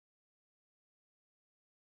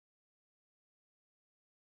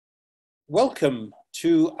Welcome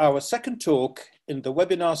to our second talk in the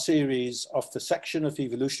webinar series of the section of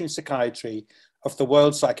evolutionary psychiatry of the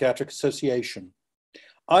World Psychiatric Association.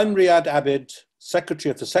 I'm Riyad Abid,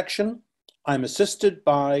 Secretary of the section. I'm assisted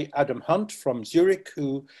by Adam Hunt from Zurich,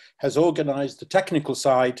 who has organized the technical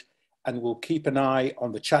side and will keep an eye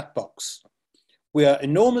on the chat box. We are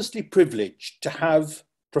enormously privileged to have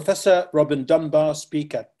Professor Robin Dunbar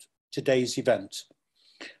speak at today's event.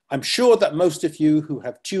 I'm sure that most of you who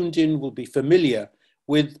have tuned in will be familiar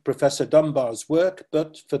with Professor Dunbar's work,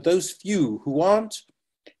 but for those few who aren't,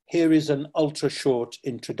 here is an ultra-short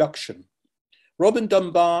introduction. Robin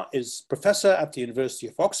Dunbar is professor at the University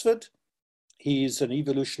of Oxford. He's an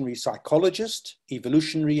evolutionary psychologist,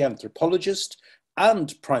 evolutionary anthropologist, and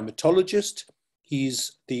primatologist.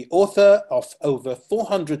 He's the author of over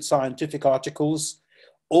 400 scientific articles,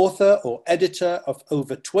 author or editor of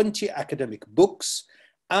over 20 academic books,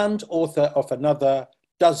 and author of another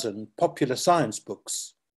dozen popular science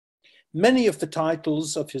books. Many of the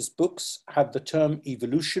titles of his books have the term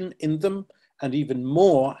evolution in them, and even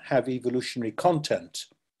more have evolutionary content.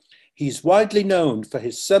 He's widely known for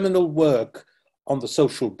his seminal work on the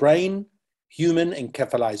social brain, human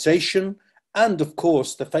encephalisation, and of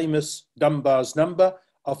course the famous Dunbar's number,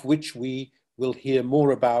 of which we will hear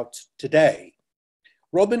more about today.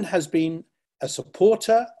 Robin has been a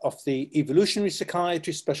supporter of the Evolutionary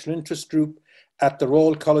Psychiatry Special Interest Group at the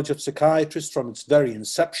Royal College of Psychiatrists from its very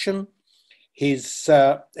inception. He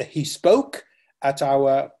spoke at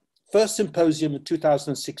our first symposium in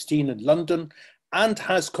 2016 in London and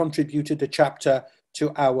has contributed a chapter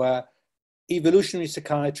to our Evolutionary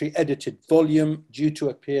Psychiatry edited volume due to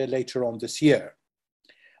appear later on this year.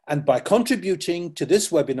 And by contributing to this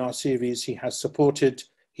webinar series, he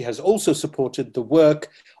has also supported the work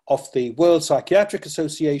of the World Psychiatric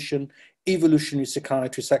Association Evolutionary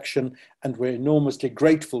Psychiatry section, and we're enormously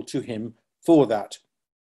grateful to him for that.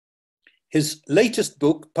 His latest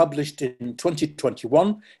book, published in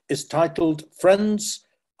 2021, is titled Friends,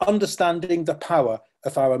 Understanding the Power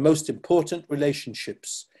of Our Most Important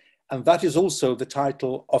Relationships. And that is also the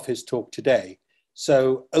title of his talk today.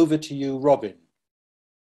 So over to you, Robin.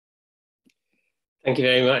 Thank you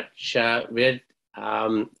very much, Riyad.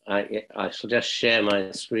 I shall just share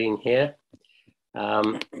my screen here.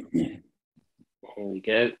 Here we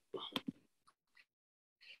go.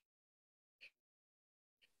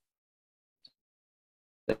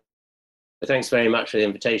 Thanks very much for the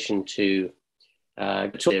invitation to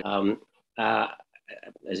talk.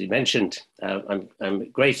 As you mentioned, I'm a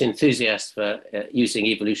great enthusiast for using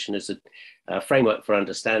evolution as a framework for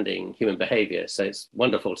understanding human behavior. So it's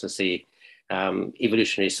wonderful to see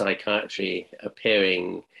evolutionary psychiatry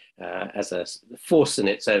appearing as a force in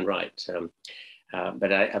its own right.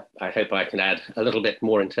 But I hope I can add a little bit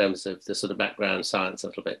more in terms of the sort of background science a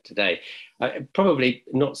little bit today. Probably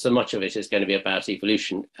not so much of it is going to be about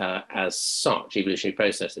evolution as such, evolutionary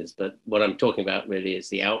processes, but what I'm talking about really is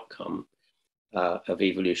the outcome of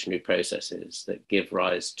evolutionary processes that give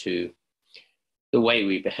rise to the way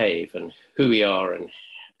we behave and who we are and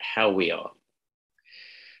how we are.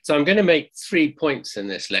 So I'm going to make 3 points in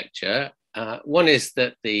this lecture. One is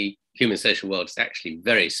that the human social world is actually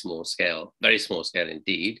very small scale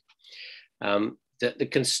indeed. That the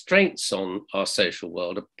constraints on our social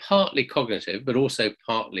world are partly cognitive, but also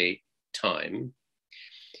partly time.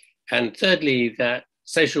 And thirdly, that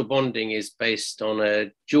social bonding is based on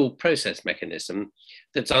a dual process mechanism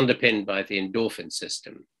that's underpinned by the endorphin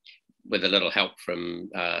system, with a little help from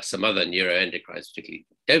some other neuroendocrines, particularly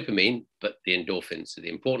dopamine, but the endorphins are the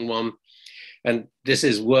important one. And this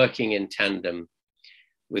is working in tandem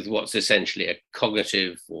with what's essentially a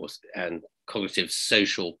cognitive and cognitive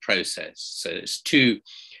social process. So it's two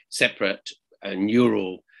separate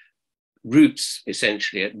neural routes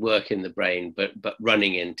essentially at work in the brain, but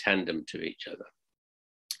running in tandem to each other.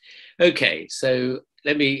 Okay, so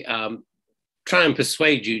let me try and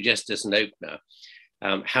persuade you just as an opener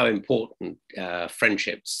how important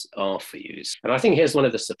friendships are for you. And I think here's one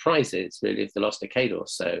of the surprises really of the last decade or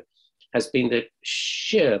so, has been the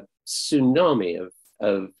sheer tsunami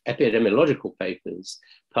of epidemiological papers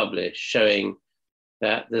published showing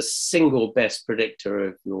that the single best predictor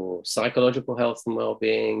of your psychological health and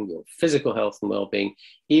well-being, your physical health and well-being,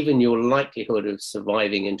 even your likelihood of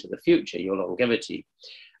surviving into the future, your longevity,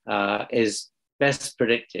 is best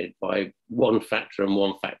predicted by one factor and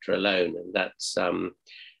one factor alone, and that's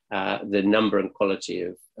the number and quality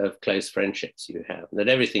of close friendships you have. And that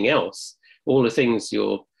everything else, all the things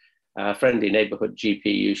your friendly neighborhood GP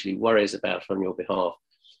usually worries about on your behalf,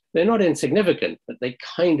 they're not insignificant, but they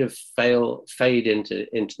kind of fade into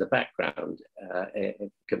the background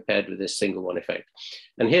compared with this single one effect.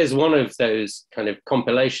 And here's one of those kind of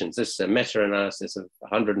compilations. This is a meta-analysis of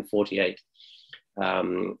 148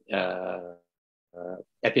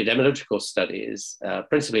 epidemiological studies,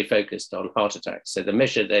 principally focused on heart attacks. So the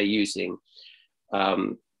measure they're using,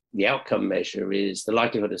 the outcome measure, is the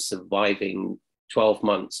likelihood of surviving 12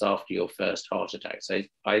 months after your first heart attack. So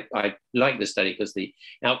I like the study because the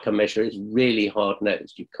outcome measure is really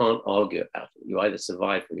hard-nosed. You can't argue about it. You either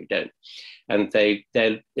survive or you don't. And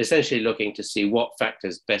they're essentially looking to see what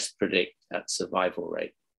factors best predict that survival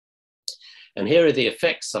rate. And here are the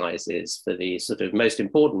effect sizes for the sort of most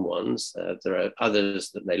important ones. There are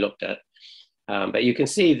others that they looked at. But you can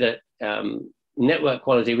see that network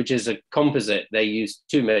quality, which is a composite, they used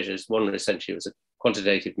two measures. One essentially was a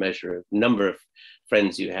quantitative measure of number of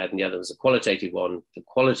friends you had, and the other was a qualitative one, the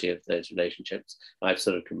quality of those relationships. I've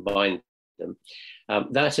sort of combined them.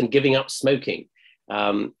 That and giving up smoking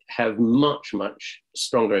have much, much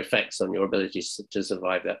stronger effects on your ability to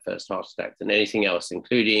survive that first heart attack than anything else,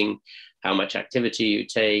 including how much activity you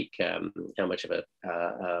take, how much of a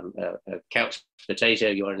couch potato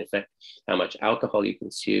you are in effect, how much alcohol you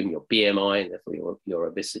consume, your BMI, and therefore your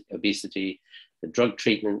obesity, the drug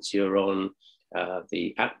treatments you're on,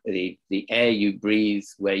 the air you breathe,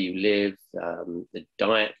 where you live, the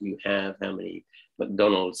diet you have, how many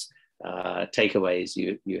McDonald's takeaways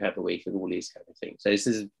you have a week, and all these kind of things. So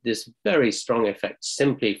this very strong effect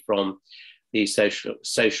simply from the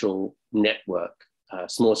social network,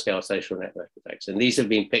 small-scale social network effects. And these have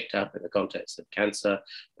been picked up in the context of cancer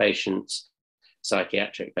patients,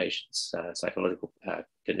 psychiatric patients, psychological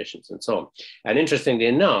conditions, and so on. And interestingly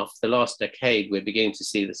enough, the last decade, we're beginning to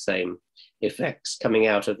see the same effects coming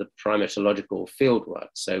out of the primatological fieldwork.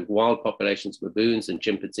 So wild populations of baboons and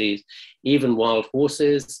chimpanzees, even wild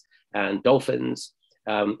horses and dolphins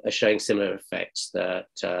are showing similar effects, that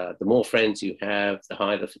the more friends you have, the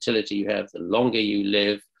higher the fertility you have, the longer you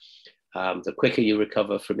live, the quicker you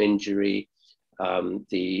recover from injury,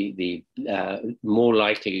 the more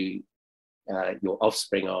likely your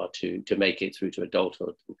offspring are to make it through to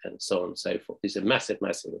adulthood, and so on and so forth. These are massive,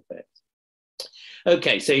 massive effects.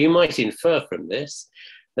 Okay, so you might infer from this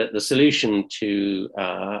that the solution to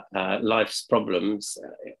life's problems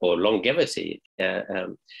or longevity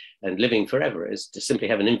and living forever is to simply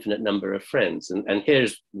have an infinite number of friends. And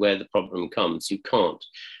here's where the problem comes. You can't.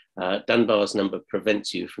 Dunbar's number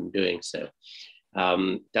prevents you from doing so.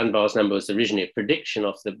 Dunbar's number was originally a prediction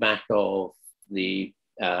off the back of the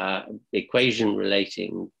equation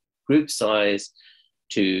relating group size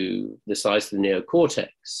to the size of the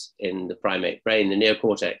neocortex in the primate brain. The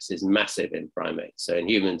neocortex is massive in primates. So in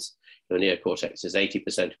humans, your neocortex is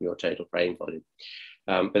 80% of your total brain volume.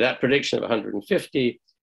 But that prediction of 150,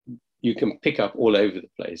 you can pick up all over the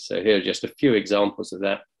place. So here are just a few examples of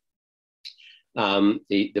that.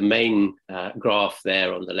 The main graph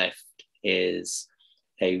there on the left is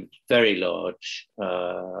a very large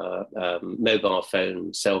mobile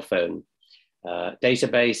phone, cell phone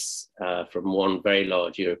database from one very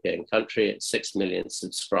large European country. It's 6 million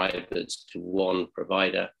subscribers to one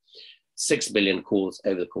provider, 6 billion calls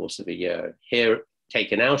over the course of a year. Here,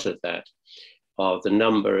 taken out of that, are the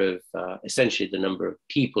number of, essentially the number of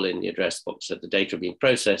people in the address book. So the data being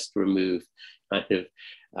processed to remove kind of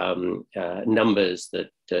numbers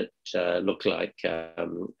that look like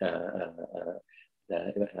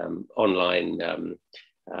online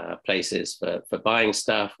places for buying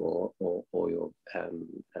stuff, or your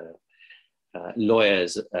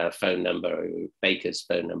lawyer's phone number, or your baker's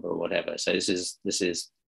phone number, or whatever. So this is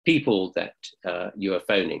people that you are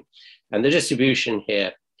phoning, and the distribution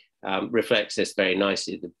here reflects this very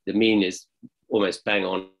nicely. The mean is almost bang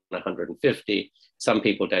on 150. Some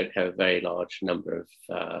people don't have a very large number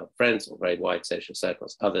of friends or very wide social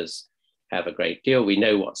circles. Others have a great deal. We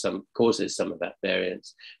know what causes some of that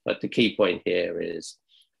variance, but the key point here is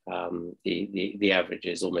the average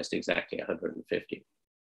is almost exactly 150.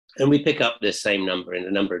 And we pick up this same number in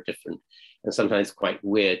a number of different and sometimes quite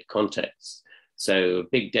weird contexts. So a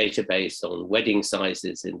big database on wedding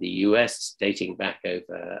sizes in the US dating back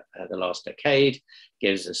over the last decade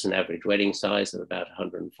gives us an average wedding size of about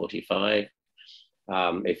 145.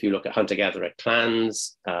 If you look at hunter-gatherer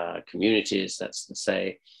clans, communities, that's to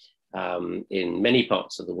say, in many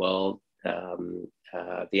parts of the world,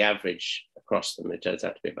 the average across them, it turns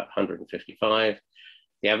out to be about 155.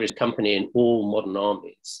 The average company in all modern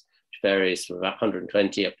armies, which varies from about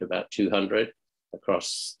 120 up to about 200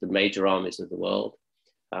 across the major armies of the world.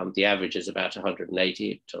 The average is about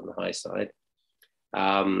 180, on the high side.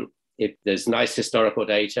 There's nice historical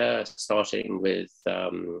data, starting with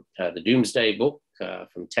the Domesday Book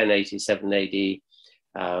from 1087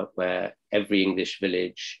 AD, where every English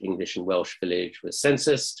village, English and Welsh village, was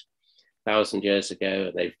censused 1,000 years ago,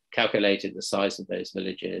 and they've calculated the size of those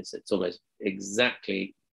villages. It's almost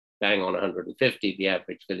exactly bang on 150, the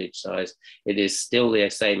average village size. It is still the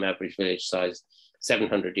same average village size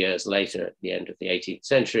 700 years later at the end of the 18th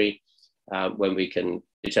century, when we can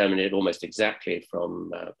determine it almost exactly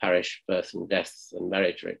from parish birth and death and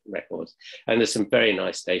marriage records. And there's some very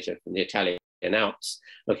nice data from the Italian Alps,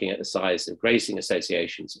 looking at the size of grazing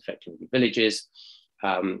associations, effectively villages,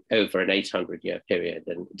 over an 800-year period.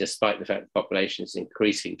 And despite the fact the population is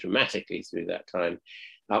increasing dramatically through that time,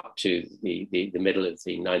 up to the middle of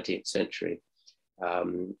the 19th century,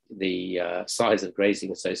 the size of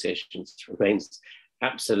grazing associations remains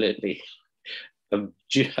absolutely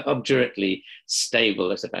obdurately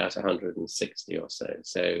stable at about 160 or so.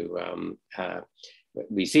 So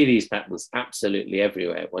we see these patterns absolutely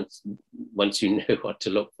everywhere once you know what to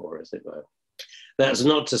look for, as it were. That's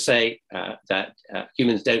not to say that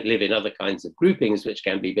humans don't live in other kinds of groupings, which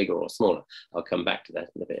can be bigger or smaller. I'll come back to that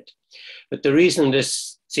in a bit. But the reason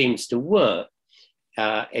this seems to work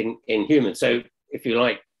in humans, so if you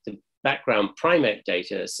like, the background primate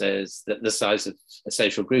data says that the size of a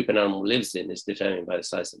social group an animal lives in is determined by the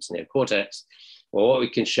size of its neocortex. Well, what we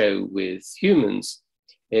can show with humans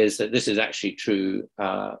is that this is actually true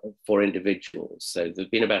for individuals. So there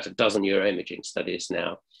have been about a dozen neuroimaging studies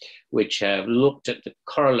now, which have looked at the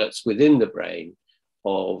correlates within the brain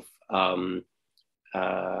of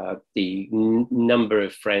the number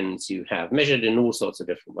of friends you have, measured in all sorts of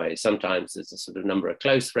different ways. Sometimes there's a sort of number of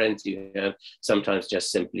close friends you have, sometimes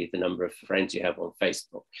just simply the number of friends you have on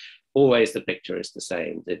Facebook. Always the picture is the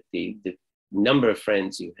same, that the number of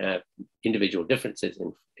friends you have, individual differences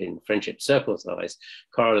in friendship circle size,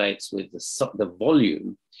 correlates with the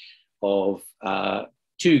volume of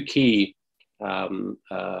two key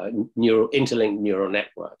interlinked neural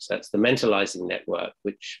networks. That's the mentalizing network,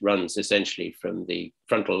 which runs essentially from the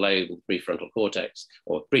frontal lobe and prefrontal cortex,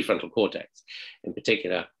 or prefrontal cortex in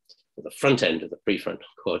particular, the front end of the prefrontal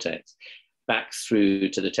cortex, back through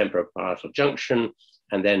to the temporoparietal junction,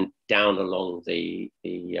 and then down along the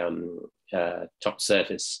top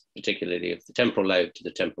surface, particularly of the temporal lobe, to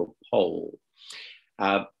the temporal pole.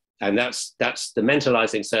 And that's the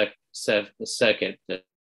mentalizing circuit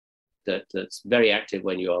that's very active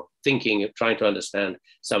when you're thinking of trying to understand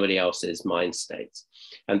somebody else's mind states.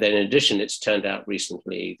 And then in addition, it's turned out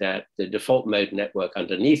recently that the default mode network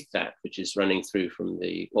underneath that, which is running through from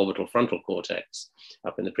the orbital frontal cortex,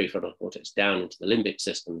 up in the prefrontal cortex, down into the limbic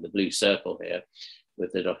system, the blue circle here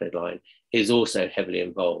with the dotted line, is also heavily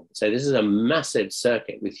involved. So this is a massive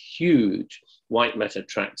circuit with huge white matter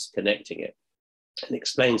tracks connecting it, and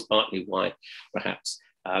explains partly why perhaps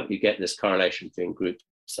you get this correlation between group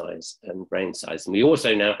size and brain size. And we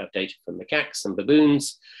also now have data from macaques and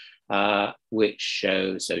baboons, which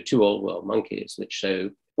show, so two old world monkeys, which show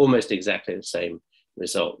almost exactly the same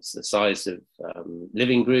results. The size of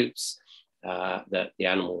living groups that the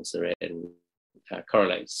animals are in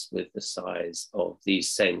correlates with the size of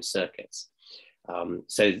these same circuits.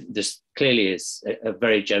 So this clearly is a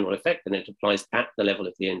very general effect, and it applies at the level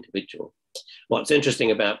of the individual. What's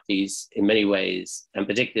interesting about these in many ways, and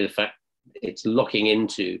particularly the fact it's locking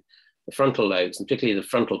into the frontal lobes, and particularly the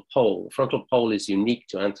frontal pole. The frontal pole is unique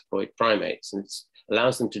to anthropoid primates, and it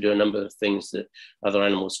allows them to do a number of things that other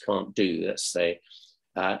animals can't do. Let's say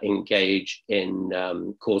engage in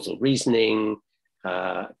causal reasoning,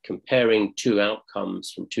 comparing two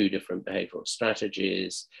outcomes from two different behavioral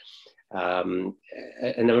strategies, a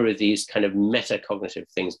number of these kind of metacognitive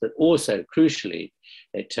things, but also crucially,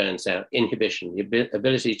 it turns out, inhibition, the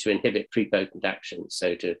ability to inhibit prepotent actions,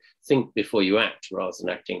 so to think before you act rather than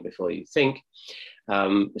acting before you think,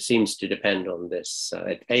 seems to depend on this.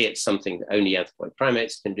 It's something that only anthropoid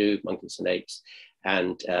primates can do, monkeys and apes,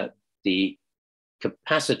 and the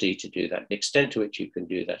capacity to do that, the extent to which you can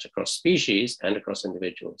do that across species and across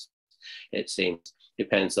individuals, it seems,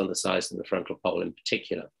 depends on the size of the frontal pole in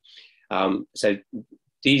particular. So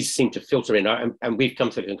these seem to filter in, and we've come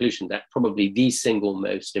to the conclusion that probably the single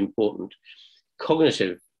most important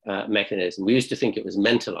cognitive mechanism, we used to think it was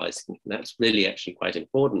mentalizing, and that's really actually quite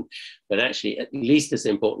important, but actually at least as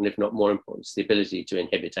important, if not more important, is the ability to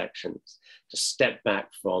inhibit actions, to step back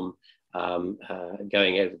from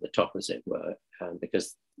going over the top, as it were,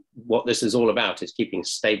 because what this is all about is keeping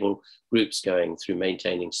stable groups going through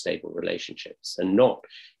maintaining stable relationships, and not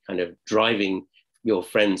kind of driving your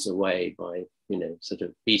friends away by, sort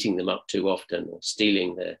of beating them up too often or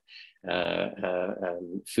stealing their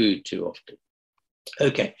food too often.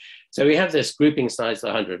 Okay, so we have this grouping size of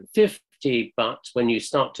 150, but when you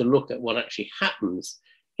start to look at what actually happens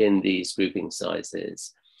in these grouping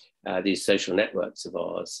sizes, these social networks of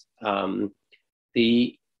ours,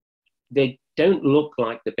 they don't look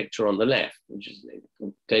like the picture on the left, which is,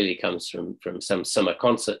 clearly comes from some summer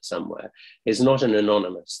concert somewhere. It's not an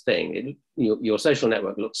anonymous thing. Your social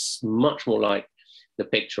network looks much more like the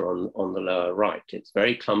picture on the lower right. It's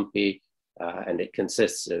very clumpy, and it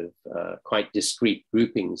consists of quite discrete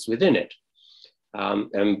groupings within it.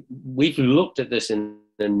 And we've looked at this in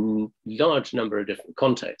a large number of different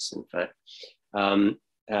contexts, in fact.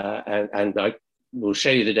 And I will show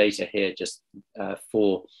you the data here just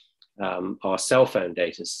for our cell phone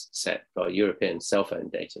data set, our European cell phone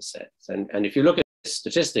data sets. And if you look at this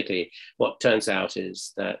statistically, what turns out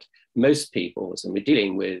is that most people's, and we're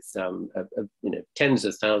dealing with tens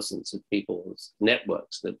of thousands of people's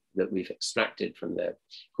networks that we've extracted from their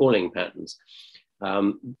calling patterns.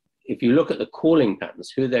 If you look at the calling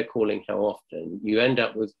patterns, who they're calling how often, you end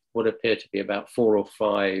up with what appear to be about 4 or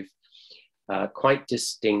 5 quite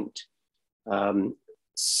distinct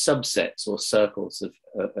subsets or circles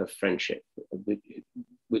of friendship.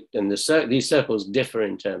 And these circles differ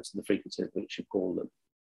in terms of the frequency at which you call them.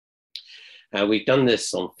 We've done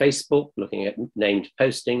this on Facebook, looking at named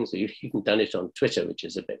postings. You've even done it on Twitter, which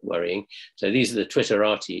is a bit worrying. So these are the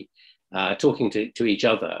Twitterati talking to each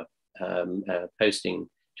other, posting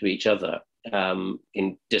to each other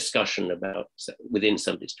in discussion about within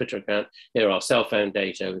somebody's Twitter account. Here are our cell phone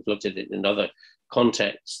data. We've looked at it in other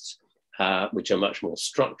contexts, which are much more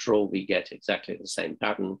structural. We get exactly the same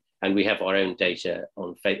pattern, and we have our own data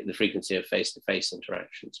on the frequency of face-to-face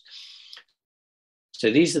interactions.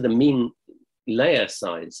 So these are the mean layer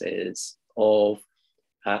sizes of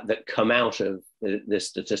that come out of this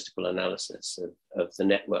statistical analysis of the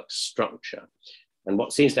network structure. And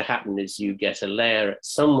what seems to happen is you get a layer at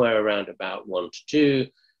somewhere around about 1 to 2,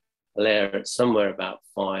 a layer at somewhere about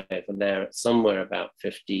 5, a layer at somewhere about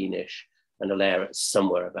 15-ish, and a layer at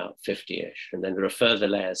somewhere about 50-ish. And then there are further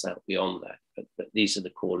layers out beyond that, but these are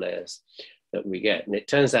the core layers that we get. And it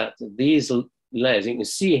turns out that these layers, you can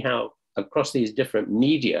see how across these different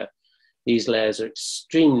media, these layers are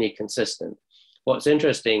extremely consistent. What's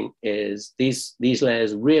interesting is these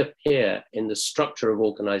layers reappear in the structure of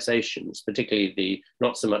organizations, particularly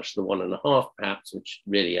not so much the 1.5 perhaps, which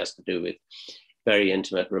really has to do with very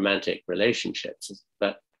intimate romantic relationships,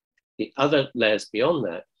 but the other layers beyond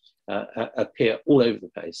that appear all over the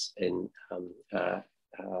place in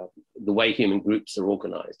the way human groups are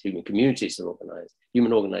organized, human communities are organized,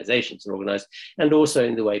 human organizations are organized, and also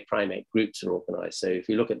in the way primate groups are organized. So if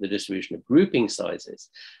you look at the distribution of grouping sizes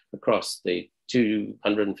across the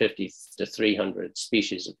 250 to 300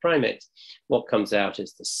 species of primates, what comes out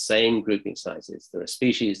is the same grouping sizes. There are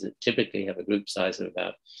species that typically have a group size of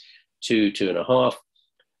about 2,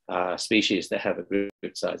 2.5, species that have a group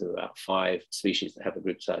size of about 5, species that have a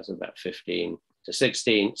group size of about 15 to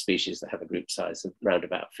 16, species that have a group size of around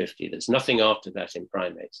about 50. There's nothing after that in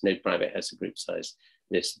primates. No primate has a group size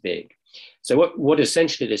this big. So what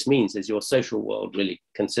essentially this means is your social world really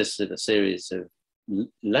consists of a series of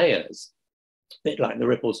layers, a bit like the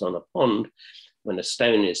ripples on a pond when a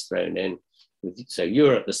stone is thrown in. So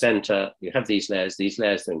you're at the center, you have these layers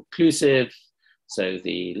are inclusive. So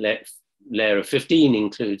the layer of 15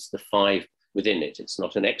 includes the 5 within it. It's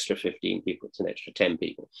not an extra 15 people, it's an extra 10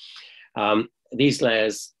 people. These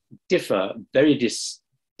layers differ very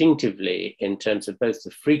distinctively in terms of both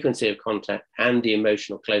the frequency of contact and the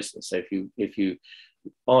emotional closeness. So if you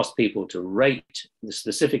ask people to rate the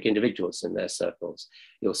specific individuals in their circles,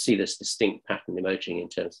 you'll see this distinct pattern emerging in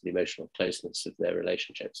terms of the emotional closeness of their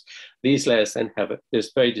relationships. These layers then have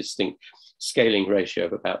this very distinct scaling ratio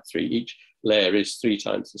of about 3. Each layer is 3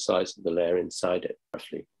 times the size of the layer inside it,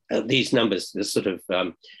 roughly. These numbers, the sort of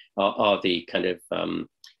are the kind of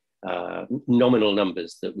nominal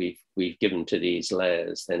numbers that we've given to these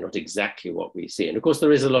layers. They're not exactly what we see. And of course,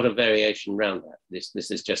 there is a lot of variation around that.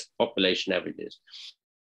 This is just population averages.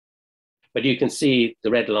 But you can see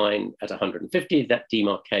the red line at 150, that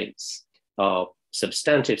demarcates our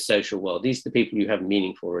substantive social world. These are the people you have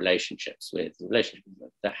meaningful relationships with, relationships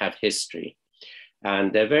that have history.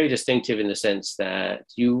 And they're very distinctive in the sense that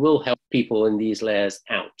you will help people in these layers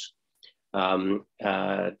out.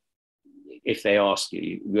 If they ask you,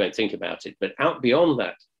 you won't think about it, but out beyond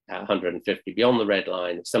that 150, beyond the red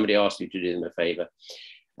line, if somebody asks you to do them a favor,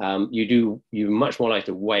 you're much more likely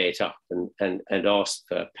to weigh it up and ask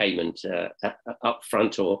for payment up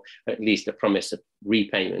front, or at least a promise of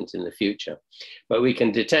repayment in the future. But we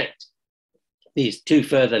can detect these 2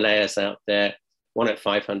 further layers out there, one at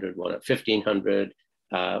 500, one at 1500,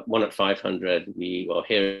 1 at 500,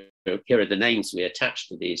 here are the names we attach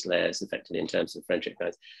to these layers effectively in terms of friendship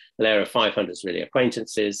kinds. The layer of 500 is really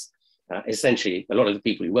acquaintances. Essentially, a lot of the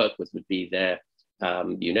people you work with would be there.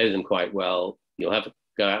 You know them quite well. You'll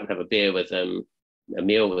go out and have a beer with them, a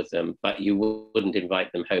meal with them, but you wouldn't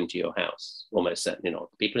invite them home to your house. Almost certainly not.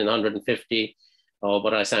 People in 150 are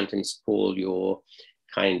what I sometimes call your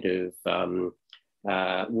kind of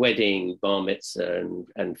wedding, bar mitzvah,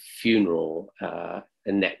 and funeral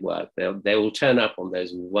network. They will turn up on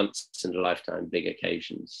those once in a lifetime big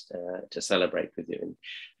occasions to celebrate with you. In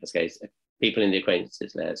this case, people in the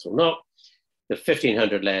acquaintances layers will not. The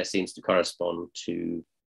 1500 layer seems to correspond to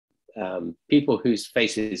people whose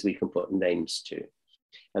faces we can put names to.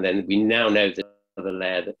 And then we now know that the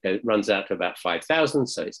layer that runs out to about 5,000,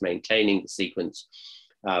 so it's maintaining the sequence.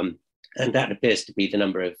 And that appears to be the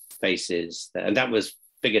number of faces, and that was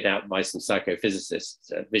figured out by some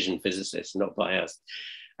psychophysicists, vision physicists, not by us.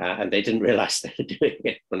 And they didn't realize they were doing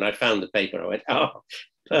it. When I found the paper, I went, oh,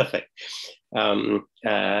 perfect.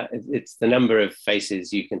 It's the number of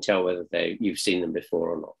faces you can tell whether you've seen them before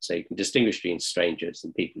or not. So you can distinguish between strangers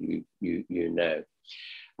and people you know.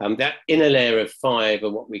 That inner layer of 5 are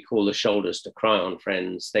what we call the shoulders to cry on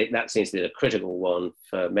friends. That seems to be the critical one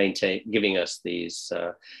for giving us these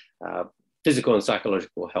physical and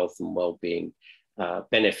psychological health and well-being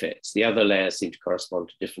benefits. The other layers seem to correspond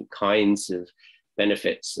to different kinds of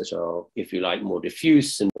benefits that are, if you like, more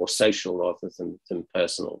diffuse and more social rather than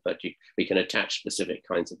personal, but we can attach specific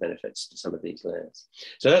kinds of benefits to some of these layers.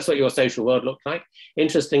 So that's what your social world looked like.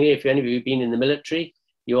 Interestingly, if any of you have been in the military,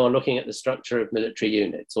 you are looking at the structure of military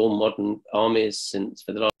units. All modern armies since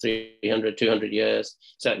for the last 300, 200 years,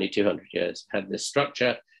 certainly 200 years, had this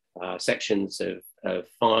structure, sections of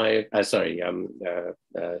 5,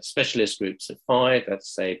 specialist groups of 5,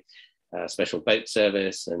 let's say special boat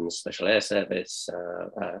service and special air service,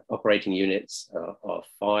 operating units are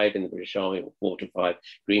 5 in the British Army, or 4 to 5,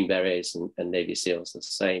 Green Berets and Navy SEALs the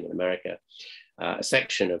same in America. A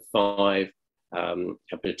section of 5,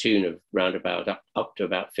 a platoon of roundabout up to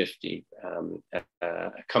about 50,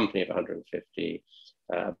 a company of 150,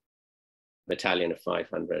 a battalion of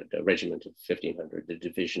 500, a regiment of 1,500, a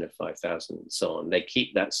division of 5,000, and so on. They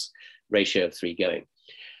keep that ratio of 3 going.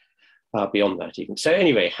 Beyond that even. So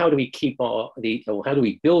anyway, how do we keep how do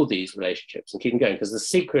we build these relationships and keep them going? Because the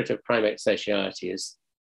secret of primate sociality is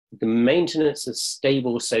the maintenance of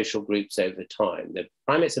stable social groups over time. The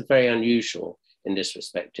primates are very unusual in this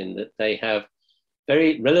respect, in that they have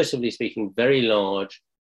relatively speaking, very large,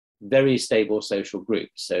 very stable social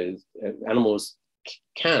groups. So animals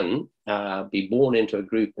can be born into a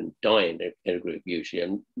group and die in a group usually.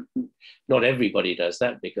 And not everybody does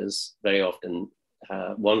that, because very often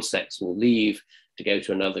one sex will leave to go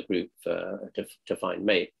to another group to find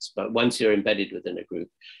mates. But once you're embedded within a group,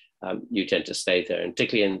 you tend to stay there. And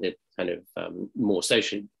particularly in the kind of more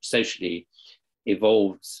socially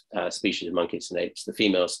evolved species of monkeys and apes, the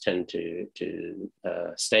females tend to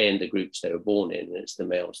stay in the groups they were born in, and it's the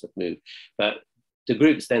males that move. But the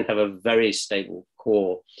groups then have a very stable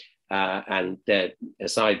core, and they're,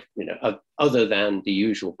 aside, other than the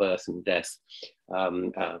usual birth and death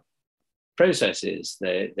processes,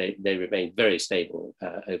 they remain very stable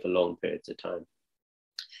over long periods of time.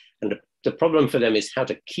 And the problem for them is how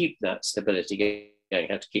to keep that stability going,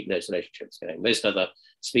 how to keep those relationships going. Most other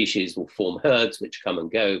species will form herds which come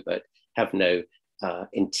and go, but have no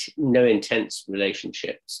intense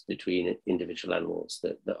relationships between individual animals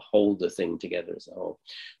that hold the thing together as a whole.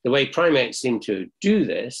 The way primates seem to do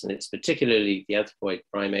this, and it's particularly the anthropoid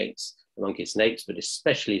primates, the monkeys and apes, but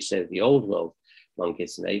especially so the old world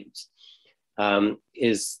monkeys and apes,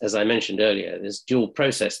 is, as I mentioned earlier, this dual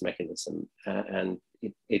process mechanism, and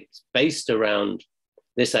it's based around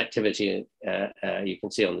this activity you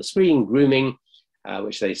can see on the screen, grooming,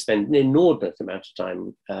 which they spend an inordinate amount of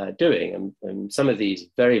time doing. And some of these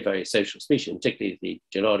very, very social species, particularly the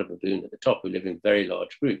gelada baboon at the top, who live in very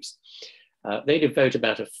large groups, they devote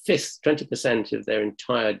about a fifth, 20% of their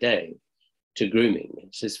entire day to grooming.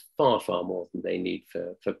 This is far, far more than they need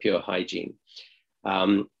for pure hygiene.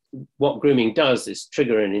 What grooming does is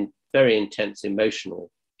trigger a very intense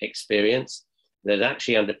emotional experience that's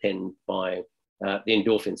actually underpinned by the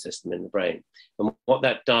endorphin system in the brain. And what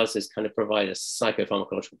that does is kind of provide a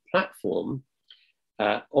psychopharmacological platform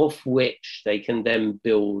of which they can then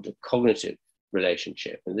build a cognitive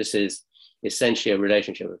relationship. And this is essentially a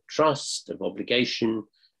relationship of trust, of obligation,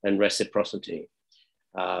 and reciprocity.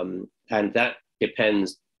 And that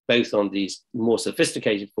depends both on these more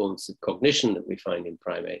sophisticated forms of cognition that we find in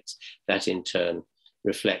primates, that in turn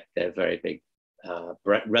reflect their very big,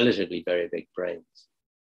 relatively very big brains.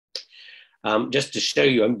 Just to show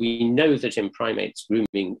you, and we know that in primates,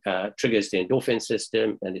 grooming triggers the endorphin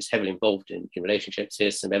system and is heavily involved in relationships.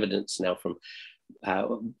 Here's some evidence now from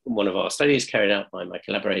one of our studies carried out by my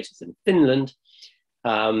collaborators in Finland,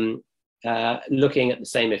 looking at the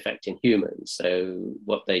same effect in humans. So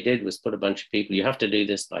what they did was put a bunch of people, you have to do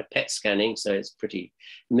this by PET scanning, so it's pretty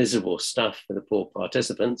miserable stuff for the poor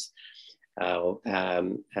participants or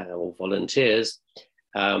volunteers.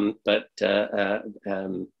 But a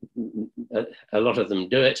lot of them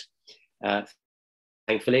do it,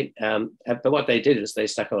 thankfully. But what they did is they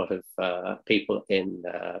stuck a lot of people in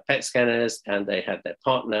PET scanners, and they had their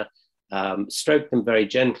partner stroke them very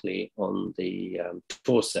gently on the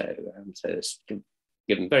torso. So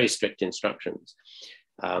given very strict instructions.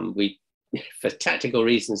 We, for tactical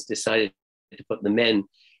reasons, decided to put the men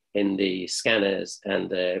in the scanners and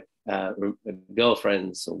the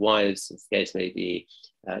girlfriends or wives, as the case may be,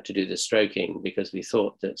 to do the stroking, because we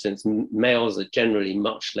thought that since males are generally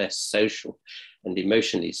much less social and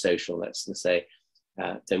emotionally social, that's to say,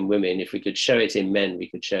 than women, if we could show it in men, we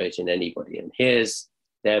could show it in anybody. And here's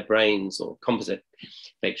their brains, or composite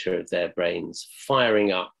picture of their brains,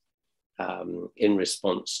 firing up in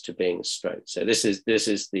response to being stroked. So this is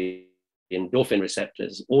the endorphin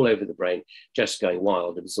receptors all over the brain, just going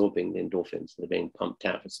wild, absorbing the endorphins that are being pumped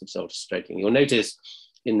out as a result of stroking. You'll notice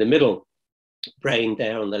in the middle brain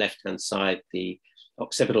there on the left-hand side, the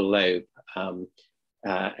occipital lobe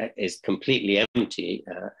is completely empty.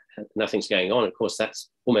 Nothing's going on. Of course, that's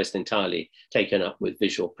almost entirely taken up with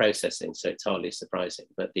visual processing, so it's hardly surprising.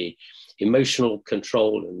 But the emotional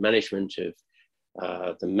control and management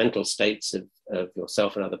of the mental states of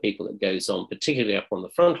yourself and other people that goes on, particularly up on the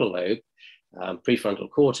frontal lobe, prefrontal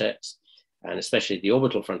cortex, and especially the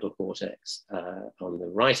orbital frontal cortex. On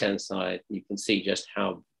the right-hand side, you can see just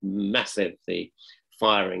how massive the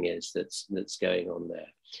firing is that's going on there.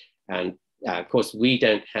 And of course, we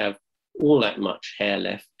don't have all that much hair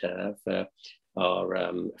left for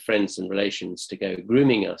our friends and relations to go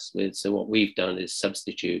grooming us with. So what we've done is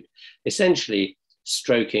substitute essentially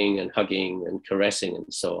stroking and hugging and caressing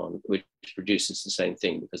and so on, which produces the same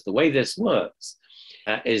thing. Because the way this works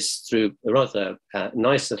is through a rather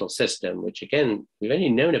nice little system, which again, we've only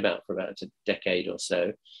known about for about a decade or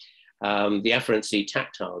so, the afferency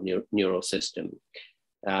tactile neural system.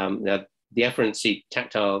 Now, the afferency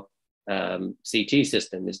tactile CT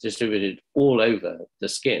system is distributed all over the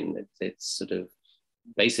skin. It's sort of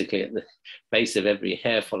basically at the base of every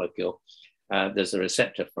hair follicle, there's a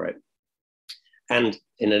receptor for it. And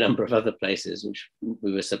in a number of other places, which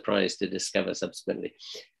we were surprised to discover subsequently.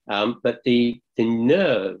 But the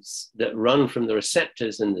nerves that run from the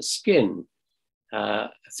receptors in the skin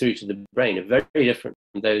through to the brain are very, very different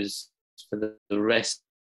from those for the rest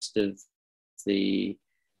of the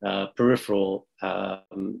peripheral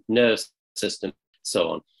nerve system,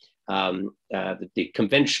 so on. The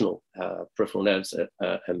conventional peripheral nerves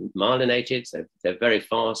are myelinated, so they're very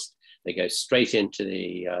fast. They go straight into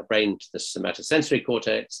the brain, to the somatosensory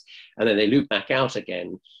cortex, and then they loop back out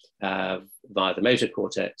again via the motor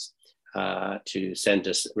cortex to send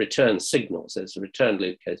us return signals. So the return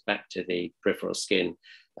loop goes back to the peripheral skin,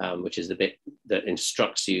 which is the bit that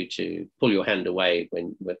instructs you to pull your hand away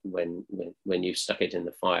when you've stuck it in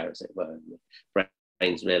the fire, as it were. The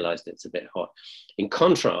brain's realized it's a bit hot. In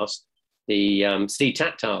contrast, the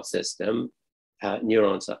C-tactile system,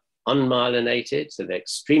 neurons are unmyelinated, so they're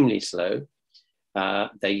extremely slow.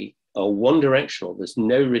 They are one-directional. There's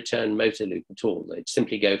no return motor loop at all. They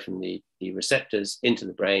simply go from the receptors into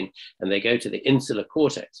the brain, and they go to the insular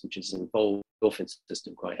cortex, which is involved in the endorphin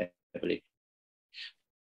system quite heavily.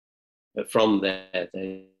 But from there,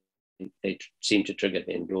 they seem to trigger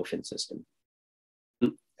the endorphin system.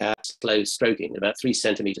 Slow stroking, about 3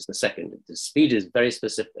 centimeters per second. The speed is very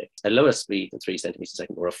specific. A lower speed than 3 centimeters per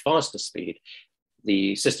second, or a faster speed,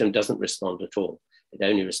 the system doesn't respond at all. It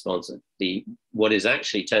only responds at what is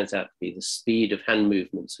actually turns out to be the speed of hand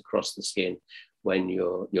movements across the skin when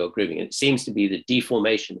you're grooming. And it seems to be the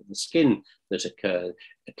deformation of the skin that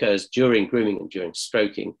occurs during grooming and during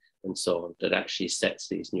stroking and so on that actually sets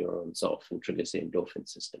these neurons off and triggers the endorphin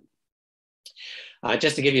system.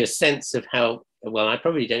 Just to give you a sense of how, well, I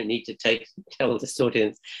probably don't need to tell this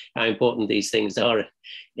audience how important these things are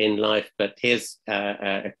in life, but here's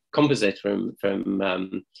a composite from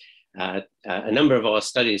a number of our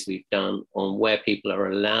studies we've done on where people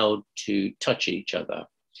are allowed to touch each other.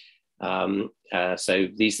 So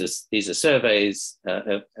these are surveys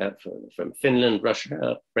from Finland,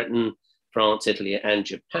 Russia, Britain, France, Italy, and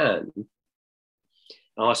Japan,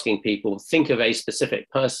 asking people, think of a specific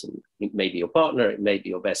person. It may be your partner, it may be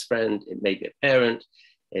your best friend, it may be a parent,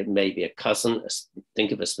 It may be a cousin,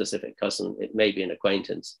 think of a specific cousin. It may be an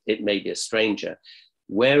acquaintance. It may be a stranger.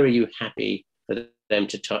 Where are you happy for them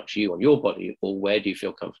to touch you on your body, or where do you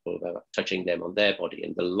feel comfortable about touching them on their body?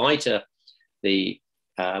 And the lighter, the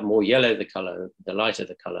more yellow the color, the lighter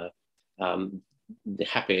the color, the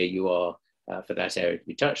happier you are for that area to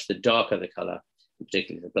be touched. The darker the color,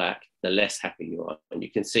 particularly the black, the less happy you are. And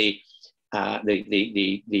you can see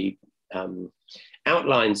the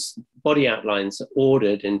outlines, body outlines are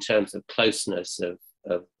ordered in terms of closeness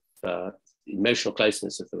of emotional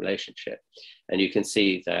closeness of the relationship. And you can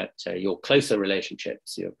see that your closer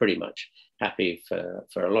relationships, you're pretty much happy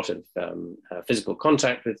for a lot of physical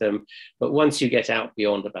contact with them. But once you get out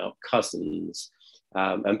beyond about cousins,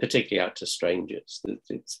 and particularly out to strangers,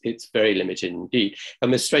 it's very limited indeed.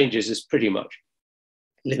 And with strangers, it's pretty much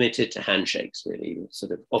limited to handshakes, really,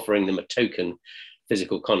 sort of offering them a token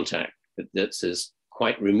physical contact that's as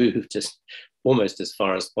quite removed as almost as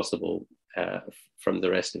far as possible from the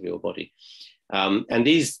rest of your body. And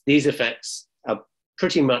these effects are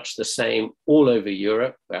pretty much the same all over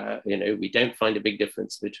Europe. We don't find a big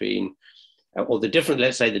difference between, or the different,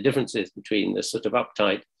 let's say the differences between the sort of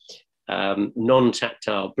uptight,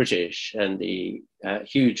 non-tactile British and the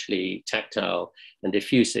hugely tactile and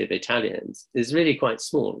effusive Italians is really quite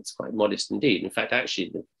small. It's quite modest indeed. In fact,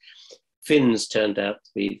 actually, the Finns turned out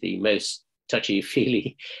to be the most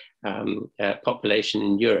touchy-feely population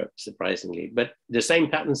in Europe, surprisingly. But the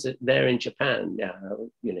same patterns there in Japan.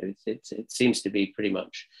 It seems to be pretty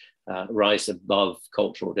much rise above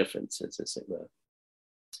cultural differences, as it were.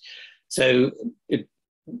 So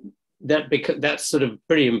that's sort of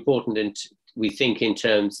pretty important, we think, in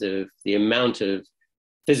terms of the amount of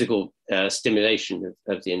physical stimulation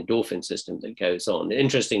of the endorphin system that goes on.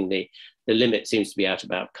 Interestingly, the limit seems to be out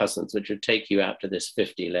about cousins, which would take you out to this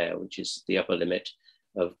 50 layer, which is the upper limit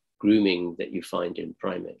of grooming that you find in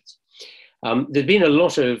primates. There's been a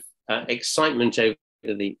lot of excitement over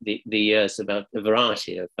the years about a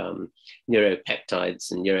variety of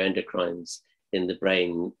neuropeptides and neuroendocrines in the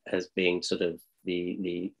brain as being sort of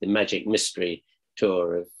the magic mystery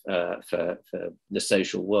tour of for the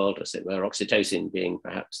social world, as it were, oxytocin being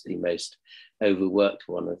perhaps the most overworked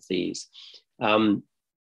one of these. So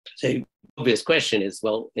the obvious question is,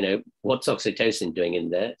 well, what's oxytocin doing in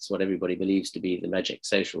there? It's what everybody believes to be the magic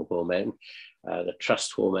social hormone, the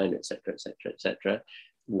trust hormone, et cetera, et cetera, et cetera.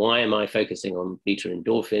 Why am I focusing on beta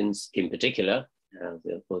endorphins in particular,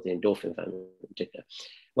 or the endorphin family in particular?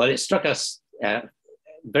 Well, it struck us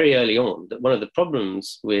very early on that one of the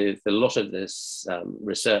problems with a lot of this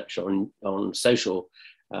research on social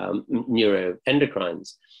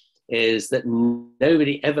neuroendocrines is that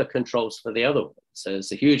nobody ever controls for the other one. So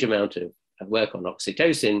there's a huge amount of work on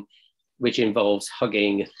oxytocin, which involves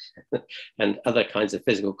hugging and other kinds of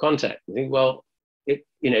physical contact. You think, well,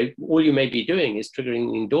 all you may be doing is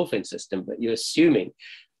triggering the endorphin system, but you're assuming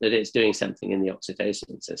that it's doing something in the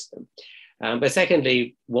oxytocin system. But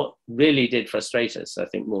secondly, what really did frustrate us, I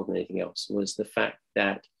think more than anything else, was the fact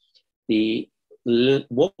that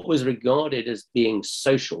what was regarded as being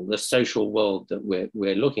social, the social world that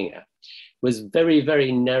we're looking at, was very,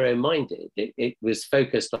 very narrow-minded. It was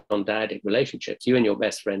focused on dyadic relationships, you and your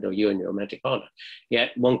best friend or you and your romantic partner.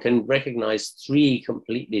 Yet one can recognize three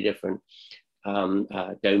completely different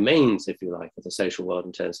domains, if you like, of the social world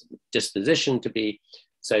in terms of the disposition to be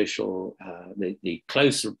social, the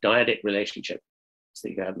close dyadic relationships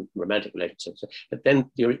that you have, romantic relationships, but then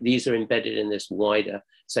these are embedded in this wider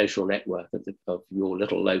social network of your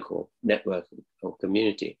little local network or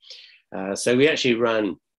community. So we actually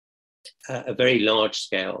ran a very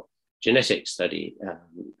large-scale genetic study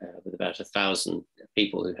with about 1,000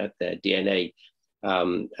 people who had their DNA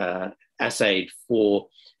assayed for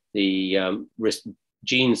the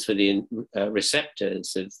genes for the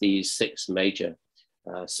receptors of these 6 major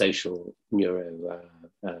social neuro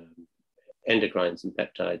endocrines and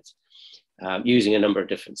peptides using a number of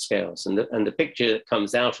different scales. And the picture that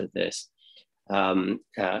comes out of this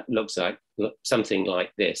looks like something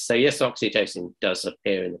like this. So yes, oxytocin does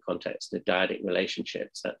appear in the context of dyadic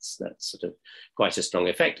relationships. That's sort of quite a strong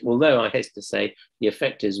effect. Although I hate to say the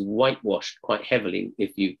effect is whitewashed quite heavily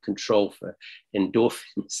if you control for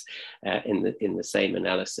endorphins in the same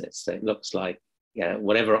analysis. So it looks like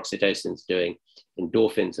whatever oxytocin is doing,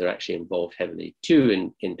 endorphins are actually involved heavily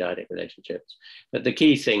too in dyadic relationships. But the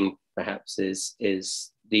key thing perhaps is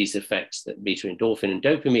these effects that beta endorphin and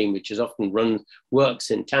dopamine, which is often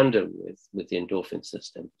works in tandem with the endorphin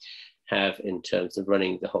system, have in terms of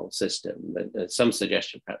running the whole system. But some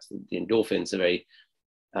suggestion perhaps that the endorphins are very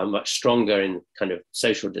much stronger in kind of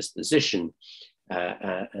social disposition,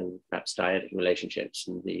 and perhaps dyadic relationships,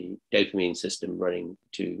 and the dopamine system running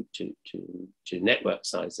to network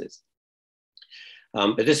sizes.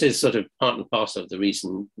 But this is sort of part and parcel of the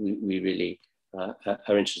reason we really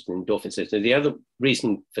are interested in the endorphin system. The other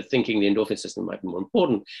reason for thinking the endorphin system might be more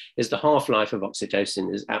important is the half-life of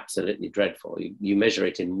oxytocin is absolutely dreadful. You measure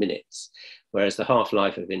it in minutes, whereas the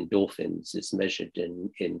half-life of endorphins is measured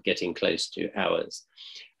in getting close to hours.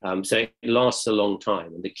 So it lasts a long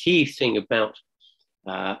time. And the key thing about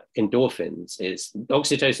endorphins is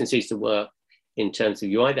oxytocin seems to work in terms of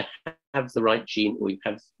you either have the right gene or you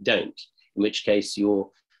don't, in which case your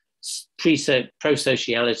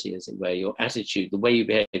pro-sociality, as it were, your attitude, the way you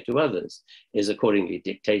behave to others is accordingly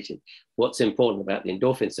dictated. What's important about the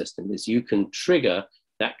endorphin system is you can trigger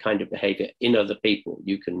that kind of behavior in other people.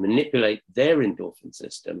 You can manipulate their endorphin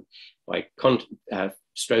system by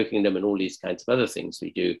stroking them and all these kinds of other things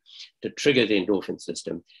we do to trigger the endorphin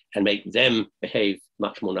system and make them behave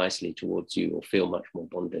much more nicely towards you or feel much more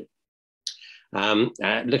bonded.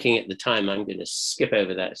 Looking at the time, I'm going to skip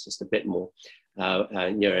over that. It's just a bit more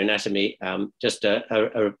neuroanatomy. Just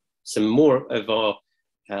some more of our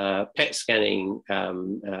PET scanning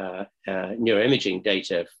neuroimaging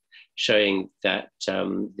data showing that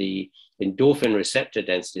the endorphin receptor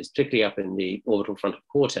densities, particularly up in the orbital frontal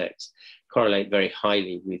cortex, correlate very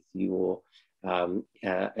highly with your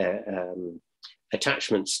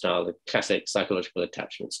attachment style, the classic psychological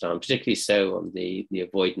attachment style, and particularly so on the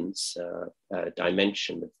avoidance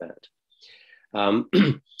dimension of that.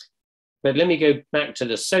 But let me go back to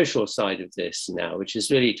the social side of this now, which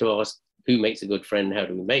is really to ask who makes a good friend, how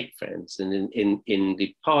do we make friends? And in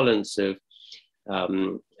the parlance of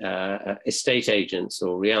estate agents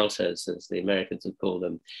or realtors, as the Americans would call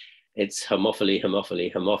them, it's homophily,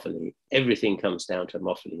 homophily, homophily. Everything comes down to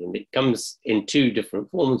homophily, and it comes in two different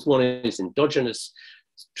forms. One is endogenous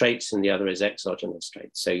traits and the other is exogenous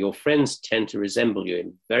traits. So your friends tend to resemble you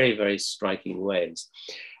in very, very striking ways.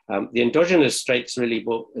 The endogenous traits really,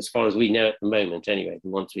 well, as far as we know at the moment anyway, the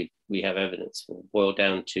ones we have evidence for, boil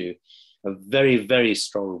down to a very, very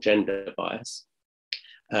strong gender bias,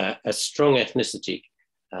 a strong ethnicity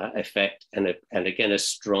effect, and again, a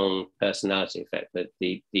strong personality effect, but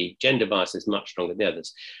the gender bias is much stronger than the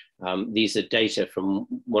others. These are data from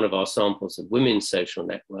one of our samples of women's social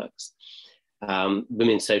networks.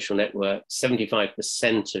 Women's social networks,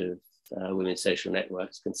 75% of women's social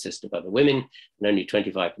networks consist of other women, and only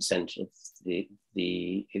 25% of the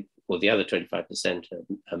other 25%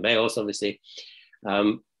 are males, obviously.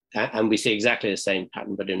 And we see exactly the same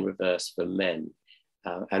pattern, but in reverse for men.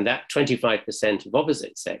 And that 25% of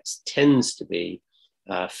opposite sex tends to be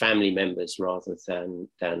family members rather than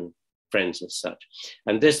friends as such.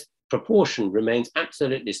 And this proportion remains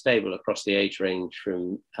absolutely stable across the age range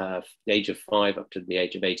from the age of 5 up to the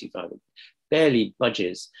age of 85. It barely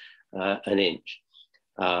budges an inch.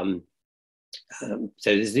 So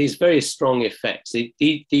there's these very strong effects.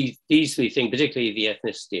 These we think, particularly the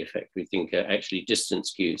ethnicity effect, we think are actually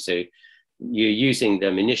distance cues. So you're using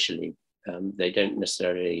them initially. They don't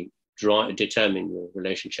necessarily determine your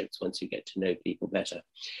relationships once you get to know people better.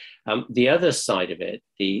 The other side of it,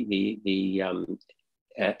 the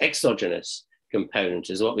exogenous component,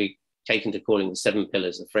 is what we taken to calling the 7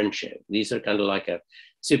 pillars of friendship. These are kind of like a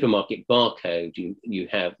supermarket barcode you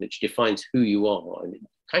have, which defines who you are, and it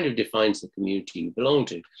kind of defines the community you belong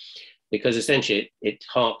to, because essentially it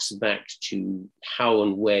harks back to how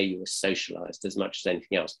and where you were socialized as much as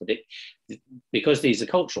anything else. But because these are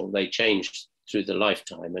cultural, they change through the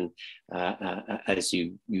lifetime, and as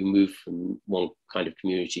you move from one kind of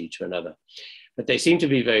community to another. But they seem to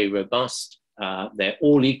be very robust. They're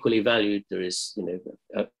all equally valued. There is,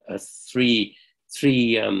 a three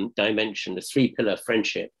dimension, a 3-pillar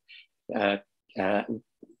friendship. It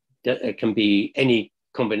can be any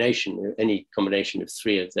combination of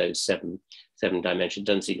 3 of those seven dimensions.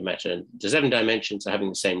 Doesn't seem to matter. The 7 dimensions are having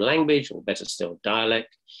the same language, or better still,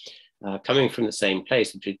 dialect, coming from the same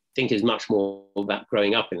place, which we think is much more about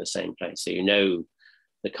growing up in the same place. So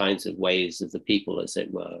the kinds of ways of the people, as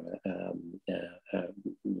it were,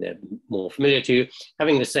 they're more familiar to you.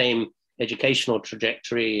 Having the same educational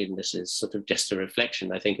trajectory, and this is sort of just a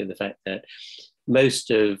reflection, I think, of the fact that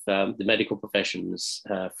most of the medical profession's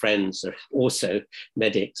friends are also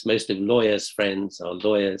medics. Most of lawyers' friends are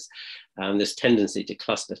lawyers. This tendency to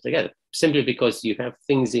cluster together, simply because you have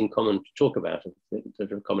things in common to talk about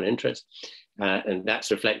that are of common interest. And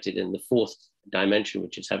that's reflected in the 4th dimension,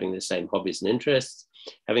 which is having the same hobbies and interests,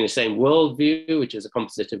 having the same worldview, which is a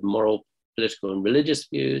composite of moral, political, and religious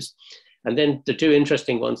views. And then the 2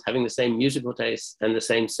 interesting ones, having the same musical tastes and the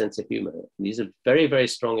same sense of humor. These are very, very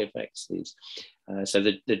strong effects. So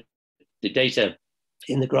the the data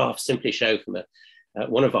in the graph simply show from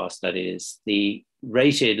one of our studies the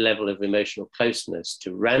rated level of emotional closeness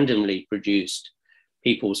to randomly produced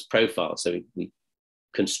people's profiles. So we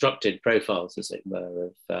constructed profiles, as it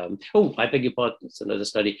were, of, oh, I beg your pardon, it's another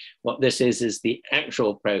study. What this is the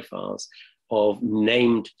actual profiles of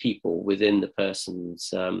named people within the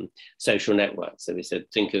person's social network. So we said,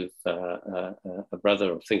 think of a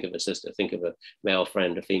brother, or think of a sister, think of a male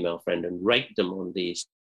friend, a female friend, and rate them on these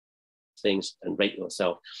things and rate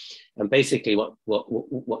yourself. And basically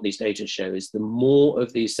what these data show is the more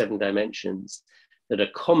of these 7 dimensions that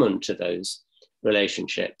are common to those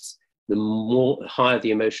relationships, the more higher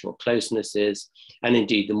the emotional closeness is, and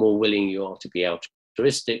indeed the more willing you are to be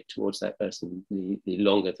altruistic towards that person, the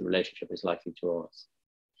longer the relationship is likely to last.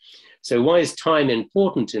 So why is time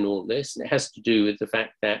important in all this? It has to do with the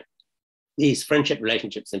fact that these friendship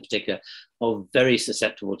relationships in particular are very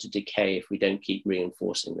susceptible to decay if we don't keep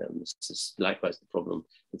reinforcing them. This is likewise the problem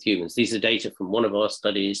with humans. These are data from one of our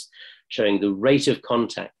studies showing the rate of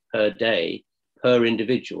contact per day per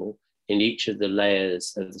individual in each of the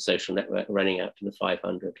layers of the social network running out to the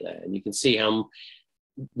 500 layer. And you can see how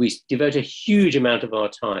we devote a huge amount of our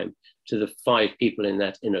time to the 5 people in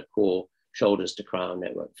that inner core shoulders to crown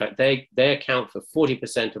network. In fact, they account for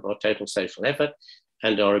 40% of our total social effort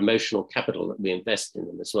and our emotional capital that we invest in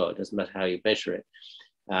them as well. It doesn't matter how you measure it.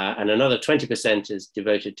 And another 20% is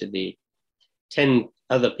devoted to the 10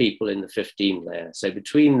 other people in the 15 layer. So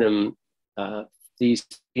between them, these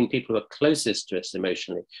people who are closest to us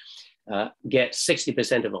emotionally get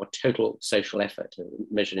 60% of our total social effort,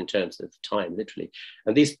 measured in terms of time, literally.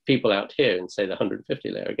 And these people out here in, say, the 150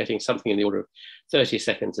 layer are getting something in the order of 30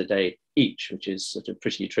 seconds a day each, which is sort of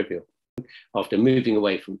pretty trivial. After moving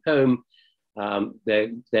away from home,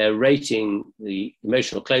 they're rating the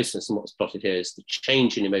emotional closeness, and what's plotted here is the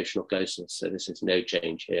change in emotional closeness. So this is no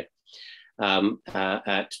change here.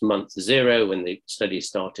 At month 0, when the study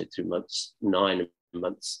started, through months 9 and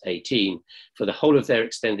months 18, for the whole of their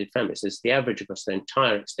extended family. So it's the average across their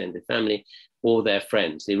entire extended family, or their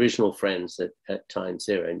friends, the original friends at time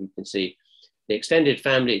 0. And you can see the extended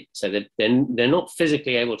family, so that they're not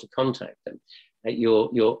physically able to contact them.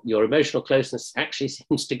 Your emotional closeness actually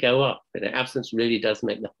seems to go up. The absence really does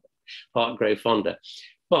make the heart grow fonder.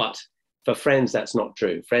 But for friends, that's not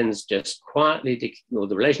true. Friends just quietly, or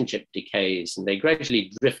the relationship decays, and they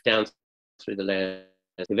gradually drift down through the layers,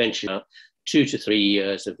 eventually 2 to 3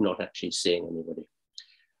 years of not actually seeing anybody.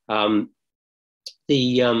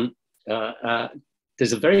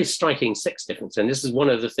 There's a very striking sex difference, and this is one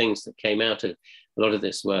of the things that came out of a lot of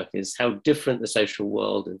this work, is how different the social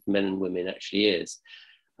world of men and women actually is.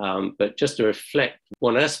 But just to reflect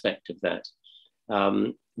one aspect of that,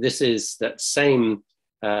 this is that same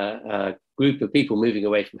group of people moving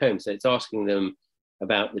away from home. So it's asking them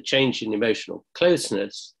about the change in emotional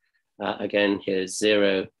closeness. Again, here's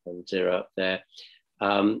 0 and 0 up there.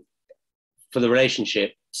 For the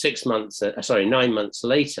relationship 9 months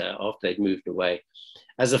later, after they'd moved away,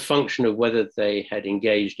 as a function of whether they had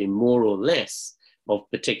engaged in more or less of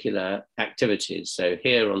particular activities. So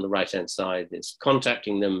here on the right-hand side is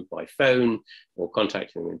contacting them by phone or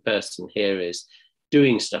contacting them in person. Here is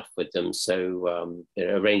doing stuff with them. So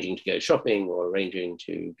arranging to go shopping, or arranging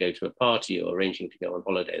to go to a party, or arranging to go on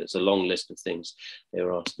holiday. There's a long list of things they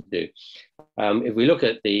were asked to do. If we look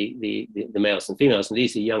at the males and females, and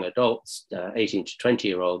these are young adults, 18 to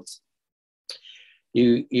 20-year-olds,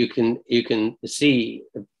 you can see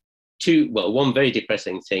one very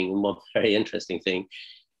depressing thing and one very interesting thing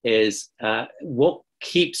is what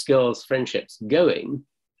keeps girls' friendships going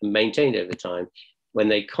and maintained over time when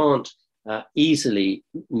they can't easily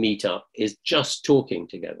meet up is just talking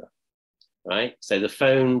together, right? So the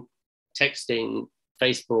phone, texting,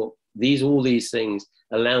 Facebook, all these things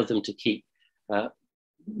allow them to keep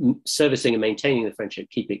servicing and maintaining the friendship,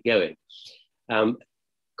 keep it going.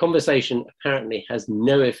 Conversation apparently has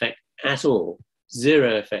no effect at all,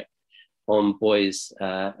 0 effect on boys'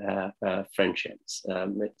 friendships.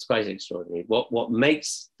 It's quite extraordinary. What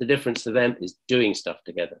makes the difference to them is doing stuff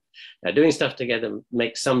together. Now, doing stuff together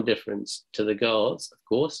makes some difference to the girls, of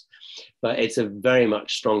course, but it's a very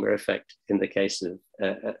much stronger effect in the case of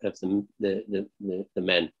the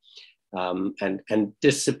men. And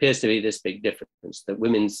this appears to be this big difference, that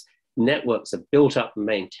women's networks are built up and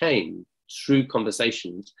maintained through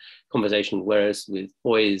conversation, whereas with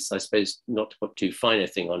boys, I suppose, not to put too fine a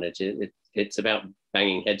thing on it, it's about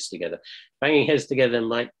banging heads together. Banging heads together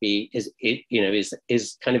might be is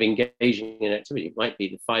kind of engaging in activity. It might be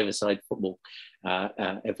the 5-a-side football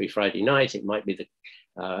every Friday night. It might be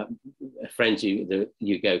the friends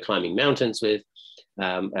you go climbing mountains with.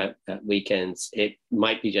 at weekends. It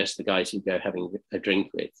might be just the guys you go having a drink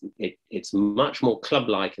with. It's much more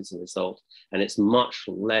club-like as a result, and it's much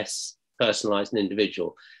less personalized and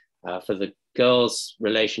individual. For the girls'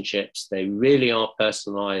 relationships, they really are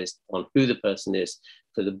personalized on who the person is.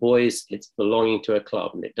 For the boys, it's belonging to a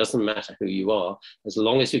club, and it doesn't matter who you are, as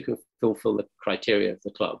long as you can fulfill the criteria of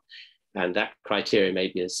the club. And that criteria may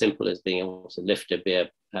be as simple as being able to lift a beer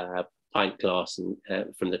pint glass and,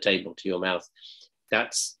 from the table to your mouth.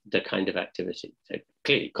 That's the kind of activity. So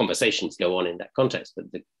clearly, conversations go on in that context,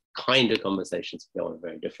 but the kind of conversations go on are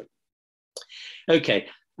very different. Okay,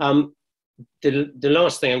 the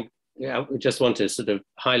last thing I just want to sort of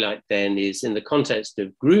highlight then is in the context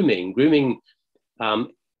of grooming. Grooming,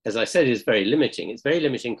 as I said, is very limiting. It's very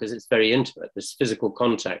limiting because it's very intimate. There's physical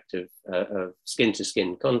contact of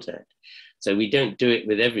skin-to-skin contact. So we don't do it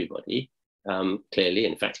with everybody, clearly.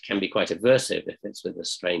 In fact, it can be quite aversive if it's with a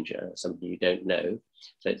stranger, somebody you don't know.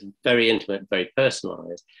 So it's very intimate, very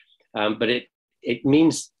personalized. But it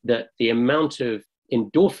means that the amount of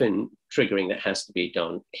endorphin triggering that has to be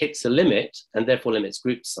done hits a limit, and therefore limits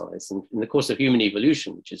group size. And in the course of human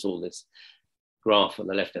evolution, which is all this graph on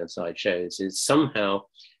the left-hand side shows, is somehow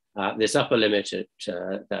this upper limit at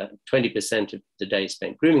 20% of the day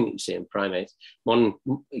spent grooming that you see in primates,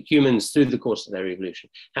 humans through the course of their evolution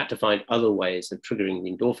had to find other ways of triggering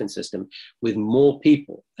the endorphin system with more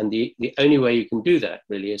people. And the only way you can do that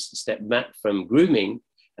really is to step back from grooming,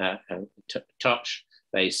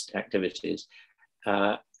 touch-based activities,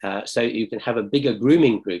 so you can have a bigger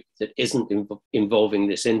grooming group that isn't involving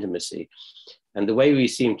this intimacy. And the way we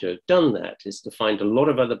seem to have done that is to find a lot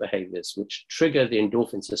of other behaviors which trigger the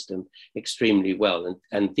endorphin system extremely well.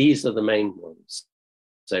 And these are the main ones.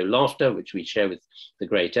 So laughter, which we share with the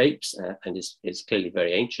great apes and is clearly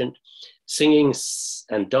very ancient. Singing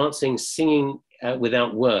and dancing, singing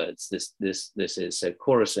without words. This is so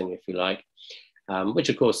chorusing, if you like, which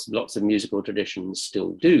of course lots of musical traditions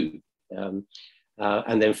still do.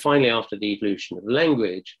 And then finally, after the evolution of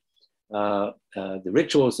language, the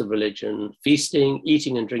rituals of religion, feasting,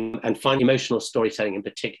 eating and drinking, and finally emotional storytelling in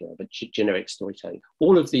particular, but generic storytelling.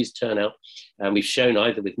 All of these turn out, and we've shown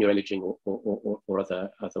either with neuroimaging or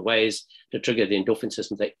other ways to trigger the endorphin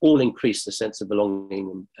system. They all increase the sense of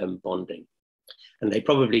belonging and bonding. And they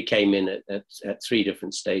probably came in at 3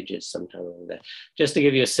 different stages sometime along there. Just to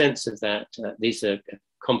give you a sense of that, these are a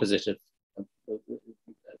composite of a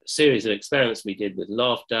series of experiments we did with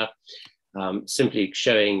laughter, simply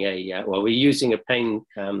showing well, we're using a pain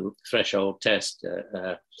threshold test,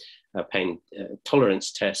 a pain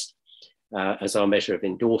tolerance test as our measure of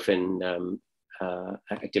endorphin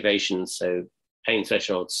activation. So pain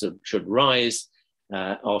thresholds should rise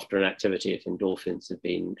after an activity if endorphins have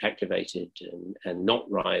been activated, and not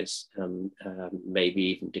rise, maybe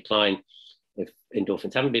even decline if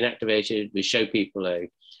endorphins haven't been activated. We show people a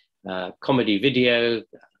comedy video,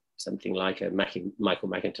 something like a Michael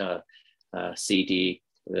McIntyre CD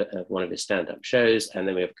of one of his stand-up shows, and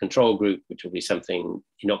then we have a control group, which will be something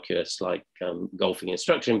innocuous like golfing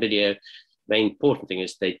instruction video. The main important thing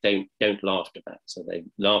is they don't laugh at that. So they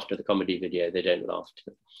laugh at the comedy video, they don't laugh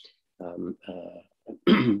to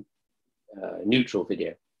neutral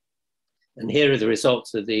video. And here are the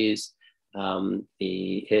results of these.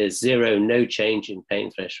 Here's 0, no change in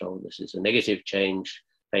pain threshold. This is a negative change.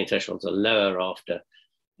 Pain thresholds are lower after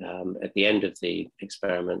at the end of the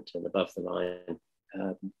experiment and above the line.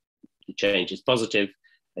 The change is positive,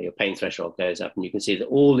 your pain threshold goes up, and you can see that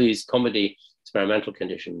all these comedy experimental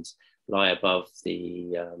conditions lie above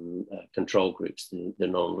the control groups, the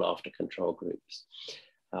non-laughter control groups.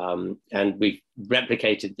 And we've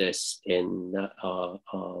replicated this in our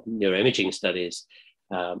neuroimaging studies.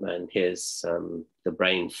 And here's the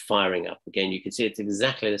brain firing up. Again, you can see it's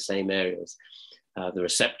exactly the same areas. The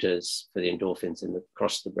receptors for the endorphins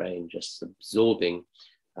across the brain, just absorbing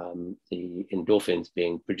the endorphins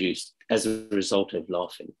being produced as a result of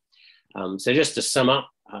laughing. So just to sum up,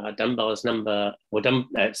 Dunbar's number,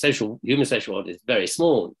 human social world is very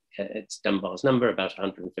small. It's Dunbar's number, about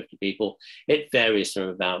 150 people. It varies from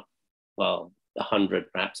about, well,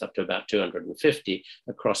 100 perhaps up to about 250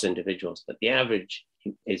 across individuals, but the average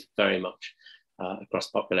is very much across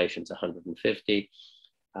populations 150.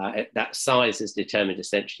 That size is determined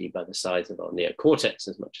essentially by the size of our neocortex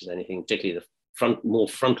as much as anything, particularly the more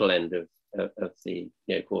frontal end of the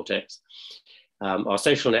neocortex. Our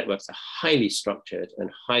social networks are highly structured and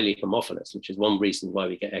highly homophilous, which is one reason why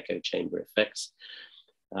we get echo chamber effects.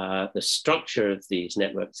 The structure of these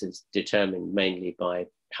networks is determined mainly by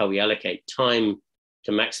how we allocate time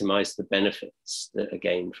to maximize the benefits that are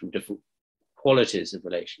gained from different qualities of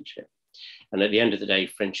relationship. And at the end of the day,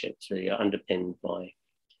 friendships really are underpinned by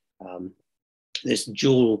this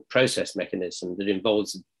dual process mechanism that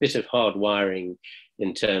involves a bit of hard wiring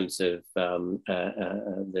in terms of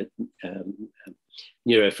the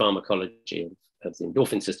neuropharmacology of the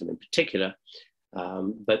endorphin system in particular,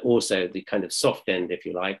 but also the kind of soft end, if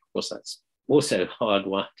you like. Of course, that's also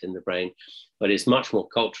hardwired in the brain, but it's much more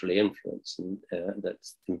culturally influenced, and that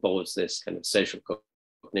involves this kind of social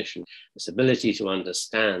cognition, this ability to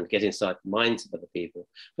understand, get inside the minds of other people,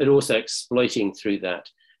 but also exploiting through that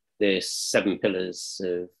this 7 pillars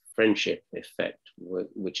of friendship effect,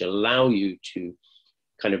 which allow you to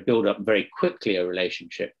kind of build up very quickly a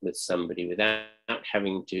relationship with somebody without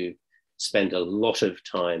having to spend a lot of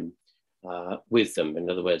time with them. In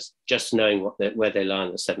other words, just knowing where they lie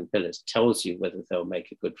on the 7 pillars tells you whether they'll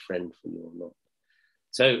make a good friend for you or not.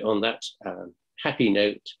 So on that happy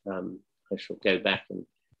note, I shall go back and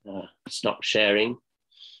stop sharing.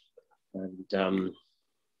 And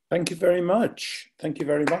thank you very much. Thank you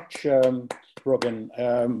very much, Robin.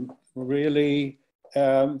 Really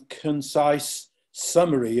concise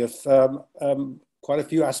summary of quite a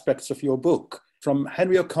few aspects of your book. From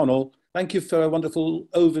Henry O'Connell, thank you for a wonderful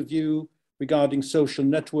overview regarding social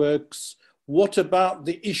networks. What about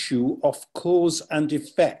the issue of cause and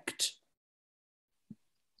effect?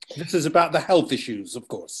 This is about the health issues, of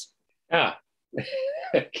course. Ah,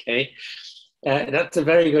 okay. That's a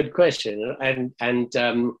very good question. And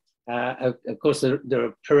of course, there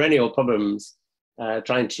are perennial problems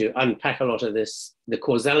trying to unpack a lot of this, the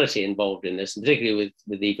causality involved in this, particularly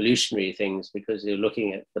with evolutionary things, because you're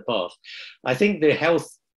looking at the past. I think the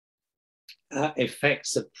health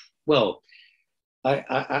effects of, well,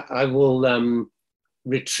 I will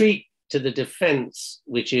retreat to the defense,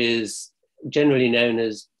 which is generally known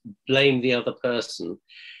as blame the other person,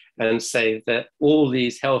 and say that all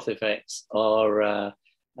these health effects are,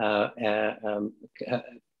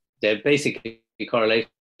 they're basically correlational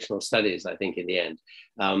studies, I think, in the end,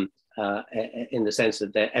 in the sense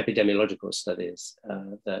that they're epidemiological studies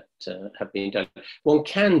that have been done. One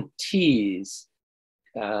can tease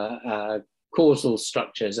causal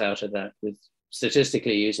structures out of that with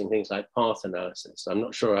statistically using things like path analysis. I'm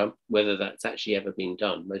not sure whether that's actually ever been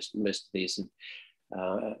done. Most of these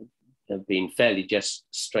have been fairly just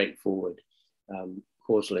straightforward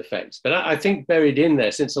causal effects. But I think buried in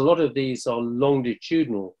there, since a lot of these are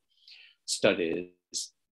longitudinal studies,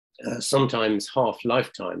 sometimes half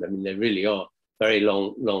lifetime, I mean, they really are very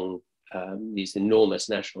long, these enormous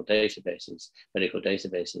national databases, medical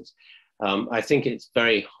databases. I think it's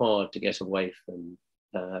very hard to get away from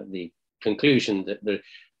the conclusion that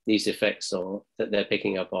these effects that they're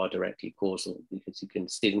picking up are directly causal, because you can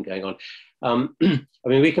see them going on. I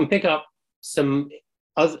mean, we can pick up some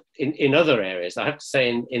in other areas. I have to say,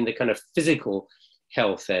 in the kind of physical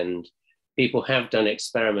health end, people have done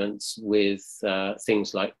experiments with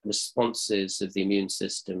things like responses of the immune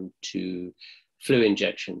system to flu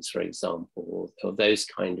injections, for example, or those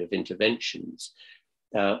kind of interventions,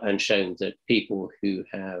 and shown that people who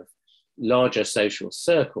have larger social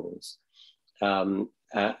circles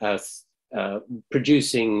are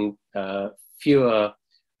producing fewer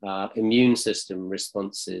immune system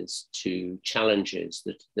responses to challenges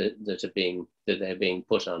that they're being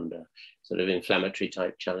put under, sort of inflammatory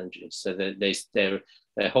type challenges. So their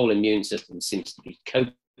whole immune system seems to be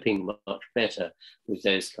coping much better with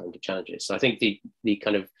those kind of challenges. So I think the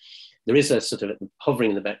kind of, there is a sort of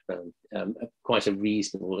hovering in the background, quite a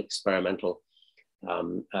reasonable experimental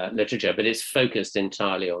literature, but it's focused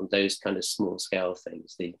entirely on those kind of small scale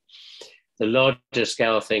things. The larger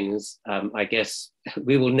scale things, I guess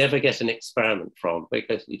we will never get an experiment from,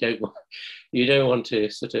 because you don't want to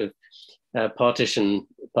sort of partition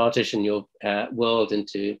your world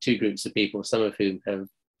into 2 groups of people, some of whom have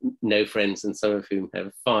no friends and some of whom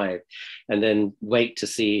have 5, and then wait to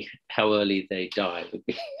see how early they die.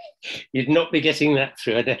 You'd not be getting that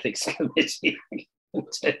through an ethics committee, I can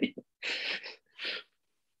tell you.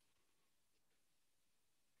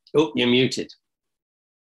 Oh, you're muted.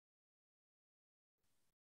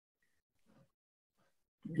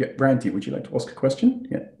 Yeah, Brandy, would you like to ask a question?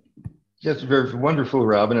 Yeah. Yes, very wonderful,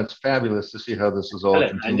 Robin. It's fabulous to see how this is all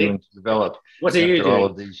continuing to develop. What are you doing? All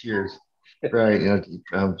of these years? Right.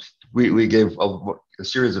 We gave a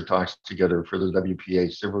series of talks together for the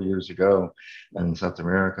WPA several years ago in South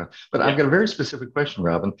America. But I've got a very specific question,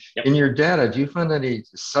 Robin. Yep. In your data, do you find any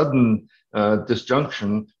sudden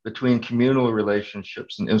disjunction between communal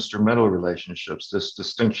relationships and instrumental relationships, this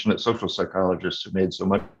distinction that social psychologists have made so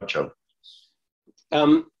much of?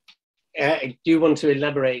 Do you want to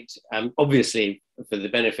elaborate, obviously for the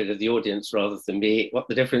benefit of the audience rather than me, what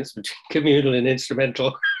the difference between communal and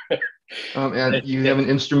instrumental And you have an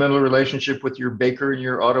instrumental relationship with your baker and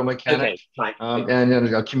your auto mechanic, okay, right. and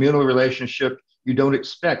in a communal relationship, you don't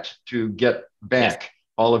expect to get back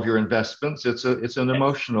all of your investments. It's an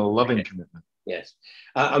emotional, loving commitment. Yes,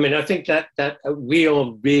 I mean, I think that we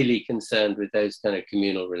are really concerned with those kind of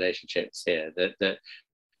communal relationships here. That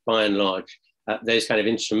by and large, those kind of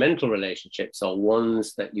instrumental relationships are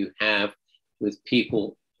ones that you have with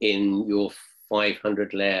people in your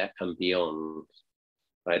 500 layer and beyond.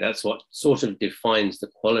 Right, that's what sort of defines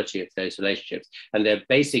the quality of those relationships, and they're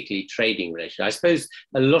basically trading relationships. I suppose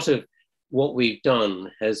a lot of what we've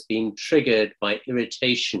done has been triggered by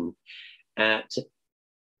irritation at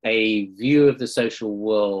a view of the social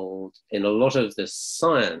world in a lot of the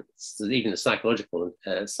science, even the psychological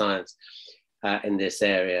science in this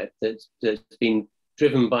area, that's been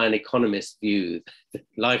driven by an economist view.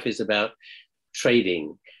 Life is about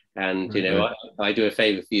trading. And, you know, I do a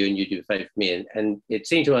favor for you and you do a favor for me. And it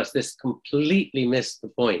seemed to us this completely missed the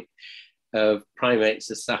point of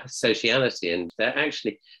primates' sociality, and they're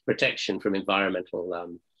actually protection from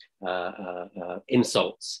environmental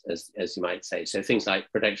insults, as you might say. So things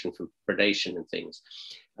like protection from predation and things.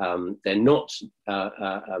 They're not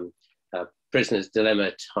prisoner's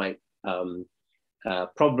dilemma type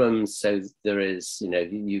problems. So there is, you know,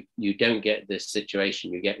 you don't get this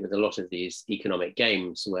situation you get with a lot of these economic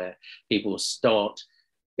games where people start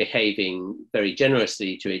behaving very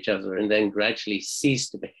generously to each other and then gradually cease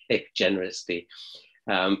to behave generously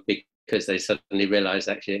because they suddenly realize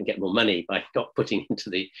actually they can get more money by not putting into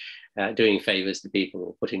the doing favors to people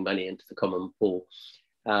or putting money into the common pool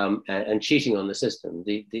and cheating on the system.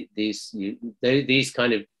 These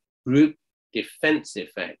kind of group defense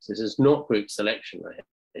effects. This is not group selection, I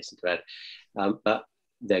hasten to add, but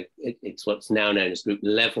it's what's now known as group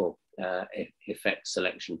level effect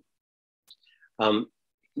selection.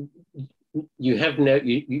 You have no,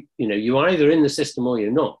 you know, you're either in the system or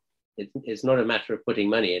you're not. It's not a matter of putting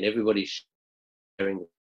money in. Everybody's sharing the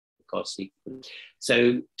costs equally.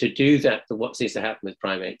 So to do that, what seems to happen with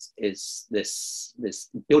primates is this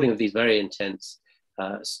building of these very intense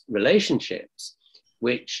relationships,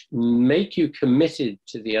 which make you committed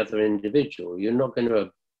to the other individual. You're not going to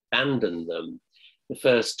abandon them the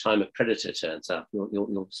first time a predator turns up.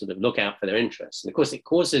 You'll sort of look out for their interests. And of course, it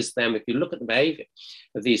causes them, if you look at the behavior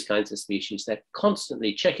of these kinds of species, they're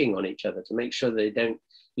constantly checking on each other to make sure they don't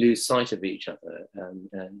lose sight of each other,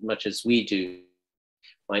 much as we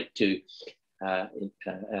might do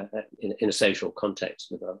in a social context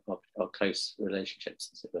with our close relationships,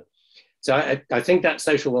 as it were. So I think that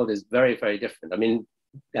social world is very, very different. I mean,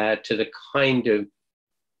 to the kind of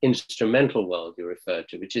instrumental world you referred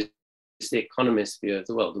to, which is the economist's view of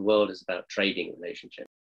the world. The world is about trading relationships.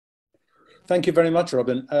 Thank you very much,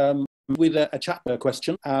 Robin. With a chat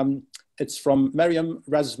question, it's from Miriam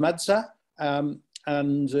Razmadza,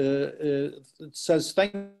 and it says,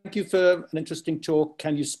 thank you for an interesting talk.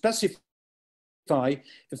 Can you specify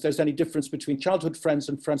if there's any difference between childhood friends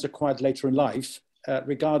and friends acquired later in life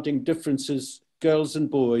regarding differences, girls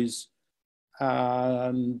and boys,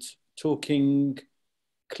 and talking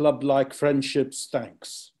club-like friendships?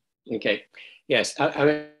 Thanks. Okay. Yes. I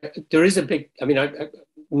mean, there is a big. I mean, I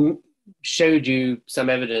showed you some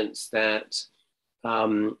evidence that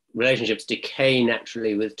relationships decay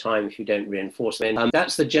naturally with time if you don't reinforce them.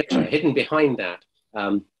 That's the gesture. Hidden behind that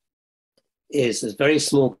is a very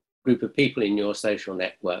small group of people in your social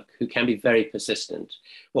network who can be very persistent.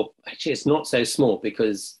 Well, actually, it's not so small,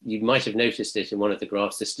 because you might have noticed it in one of the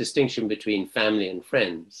graphs, this distinction between family and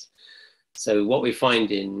friends. So what we find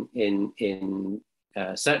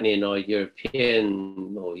certainly in our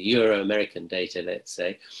European or Euro-American data, let's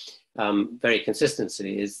say, very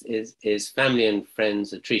consistently is family and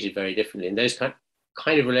friends are treated very differently. And those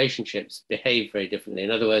kind of relationships behave very differently.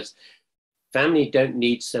 In other words, family don't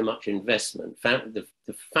need so much investment. The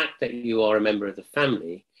fact that you are a member of the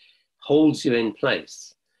family holds you in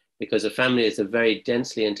place, because a family is a very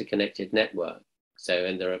densely interconnected network. So,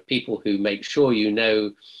 and there are people who make sure you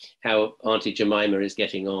know how Auntie Jemima is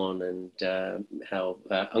getting on, and how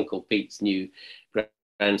Uncle Pete's new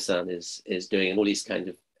grandson is doing, and all these kinds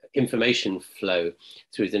of information flow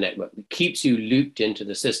through the network that keeps you looped into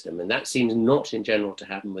the system. And that seems not in general to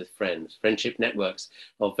happen with friends. Friendship networks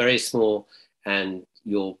are very small, and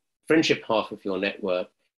your friendship half of your network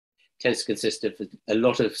tends to consist of a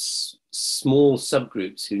lot of small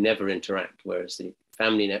subgroups who never interact, whereas the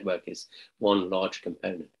family network is one large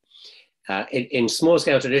component. In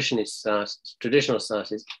small-scale traditional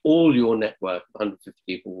societies, all your network of 150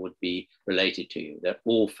 people would be related to you. They're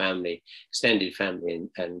all family, extended family,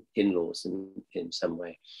 and in-laws in some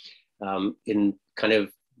way. In kind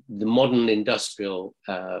of the modern industrial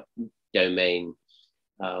domain.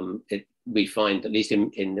 We find, at least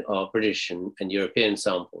in our British and European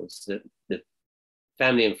samples, that the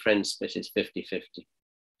family and friends split is 50-50.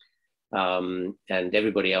 And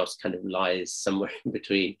everybody else kind of lies somewhere in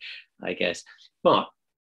between, I guess. But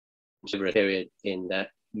over a period in that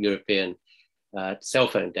European cell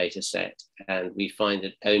phone data set, and we find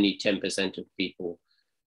that only 10% of people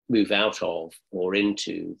move out of or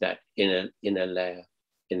into that inner layer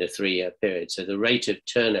in a 3-year period. So the rate of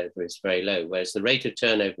turnover is very low, whereas the rate of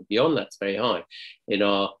turnover beyond that's very high. In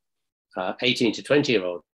our 18 to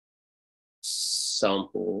 20-year-old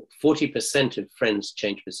sample, 40% of friends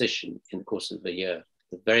change position in the course of a year.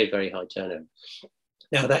 A very, very high turnover.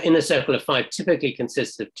 Now, that inner circle of 5 typically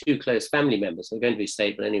consists of 2 close family members. They're going to be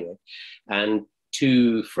stable anyway, and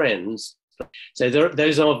 2 friends. So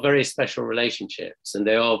those are very special relationships, and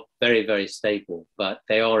they are very, very stable, but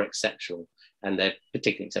they are exceptional, and they're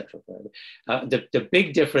particularly exceptional. The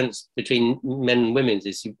big difference between men and women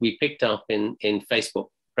is we picked up in Facebook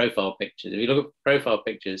profile pictures. If you look at profile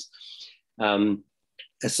pictures,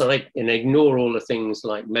 aside and ignore all the things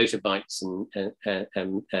like motorbikes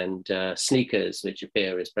and sneakers, which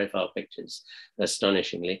appear as profile pictures,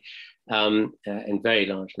 astonishingly, in very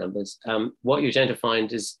large numbers. What you tend to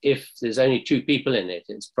find is if there's only 2 people in it,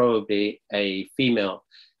 it's probably a female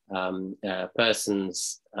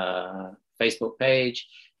person's Facebook page.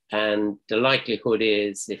 And the likelihood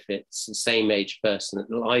is, if it's the same age person,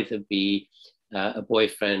 it'll either be a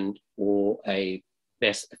boyfriend or a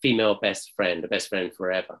female best friend, a best friend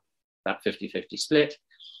forever, that 50-50 split.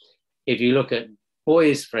 If you look at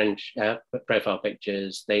boys' French profile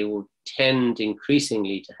pictures, they will tend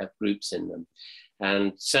increasingly to have groups in them.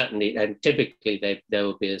 And certainly, and typically there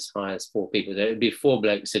will be as high as 4 people. There would be 4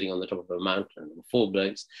 blokes sitting on the top of a mountain, and 4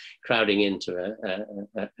 blokes crowding into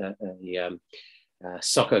a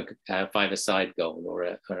soccer 5-a-side goal, or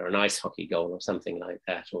an ice hockey goal, or something like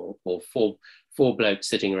that, or 4 blokes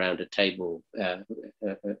sitting around a table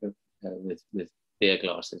with beer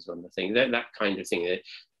glasses on the thing, that kind of thing. They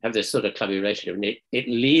have this sort of clubby relationship, and it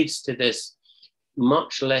leads to this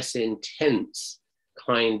much less intense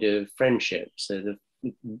kind of friendship. So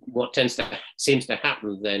what seems to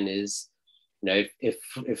happen then is,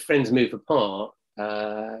 if friends move apart,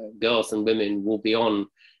 girls and women will be on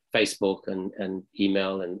Facebook and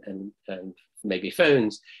email and maybe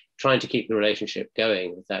phones, trying to keep the relationship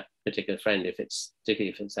going with that particular friend,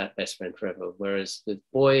 particularly if it's that best friend forever. Whereas with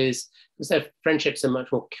boys, because their friendships are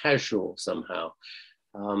much more casual somehow,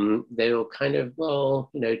 they'll kind of,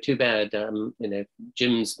 well, too bad,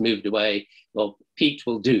 Jim's moved away. Well, Pete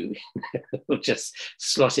will do. We'll just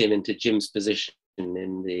slot him into Jim's position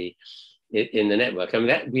in the network. I mean,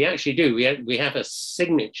 that we actually do. We have a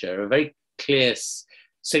signature, a very clear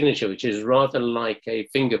signature, which is rather like a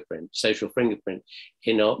fingerprint, social fingerprint,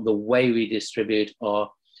 in the way we distribute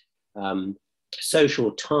our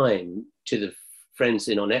social time to the friends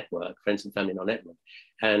in our network, friends and family in our network.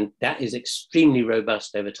 And that is extremely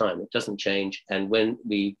robust over time. It doesn't change. And when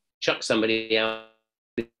we chuck somebody out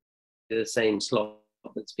in the same slot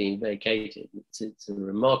that's being vacated, it's a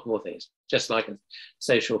remarkable thing. It's just like a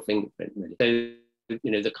social fingerprint, really. So,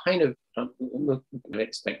 the kind of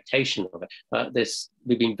expectation of it.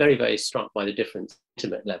 We've been very, very struck by the difference,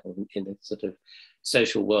 intimate level, in the sort of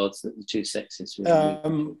social worlds that the 2 sexes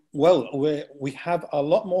really well, we have a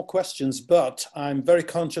lot more questions, but I'm very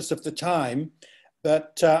conscious of the time.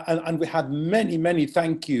 But and we had many, many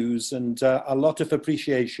thank yous and a lot of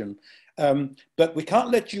appreciation. But we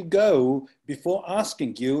can't let you go before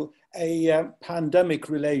asking you a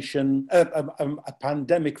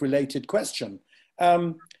pandemic-related question.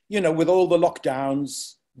 With all the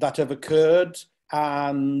lockdowns that have occurred,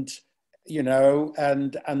 and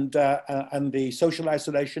and the social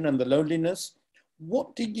isolation and the loneliness,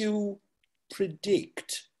 what do you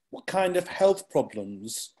predict? What kind of health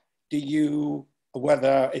problems do you,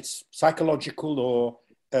 whether it's psychological or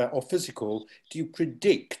physical, do you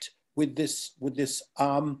predict with this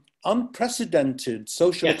unprecedented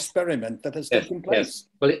social experiment that has taken place? Yes.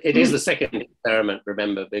 Well, it is the second experiment,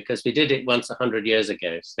 remember, because we did it once 100 years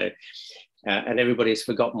ago. So, and everybody's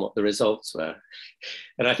forgotten what the results were.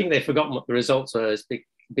 And I think they've forgotten what the results were simply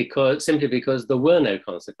because there were no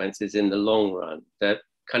consequences in the long run. That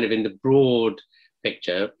kind of in the broad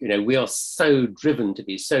picture, we are so driven to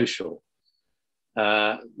be social.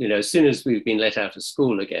 As soon as we've been let out of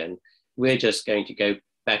school again, we're just going to go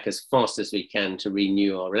back as fast as we can to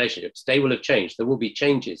renew our relationships. They will have changed. There will be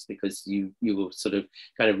changes because you will sort of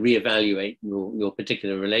kind of reevaluate your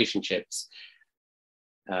particular relationships.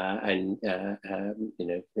 Somebody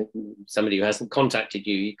who hasn't contacted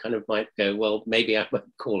you, you kind of might go, well, maybe I won't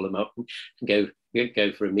call them up and go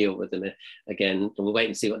go for a meal with them again, and we'll wait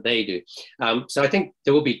and see what they do. So I think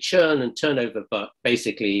there will be churn and turnover, but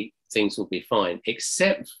basically things will be fine,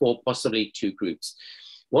 except for possibly two groups.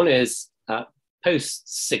 One is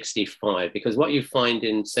post 65, because what you find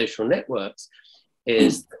in social networks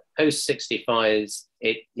is post 65s,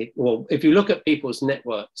 well, if you look at people's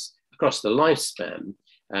networks across the lifespan,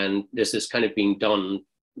 and this has kind of been done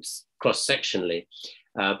cross-sectionally,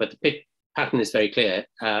 but the pattern is very clear.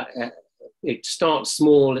 It starts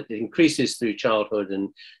small, it increases through childhood and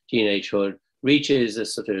teenagehood, reaches a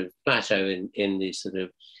sort of plateau in the sort of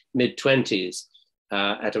mid-20s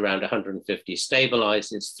at around 150,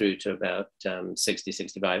 stabilizes through to about 60,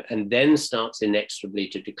 65, and then starts inexorably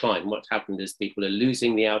to decline. What's happened is people are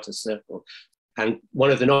losing the outer circle. And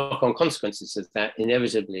one of the knock-on consequences of that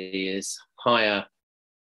inevitably is higher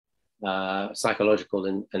psychological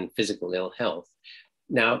and physical ill health.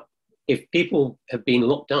 Now, if people have been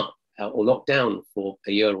locked up or locked down for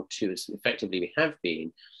a year or two, as effectively we have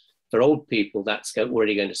been, for old people, that's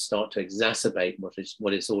already going to start to exacerbate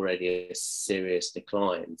what is already a serious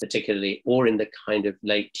decline, particularly, or in the kind of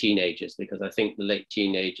late teenagers, because I think the late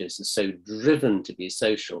teenagers are so driven to be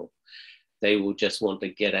social, they will just want to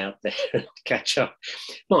get out there and catch up.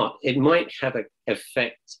 But it might have an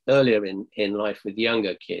effect earlier in life with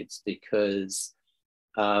younger kids, because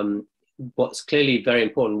what's clearly very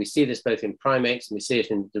important, we see this both in primates and we see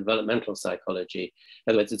it in developmental psychology.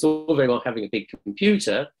 In other words, it's all very well having a big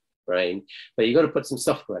computer brain, but you've got to put some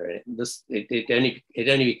software in it. It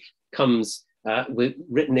only comes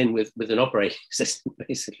written in with an operating system,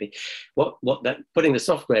 basically. Putting the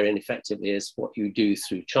software in effectively is what you do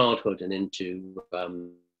through childhood and into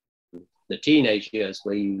the teenage years,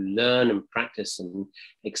 where you learn and practice and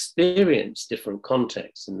experience different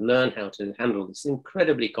contexts and learn how to handle this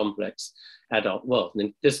incredibly complex adult world.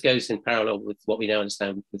 And this goes in parallel with what we now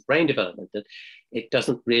understand with brain development, that it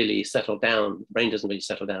doesn't really settle down, the brain doesn't really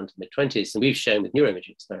settle down to mid-20s. And we've shown with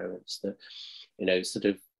neuroimaging experiments that, you know, sort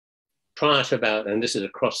of prior to about, and this is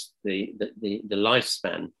across the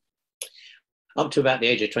lifespan, up to about the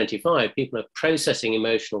age of 25, people are processing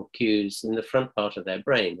emotional cues in the front part of their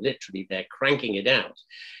brain. Literally, they're cranking it out.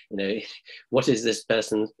 You know, what is this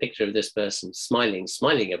person's picture of this person smiling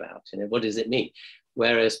about? You know, what does it mean?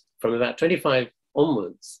 Whereas from about 25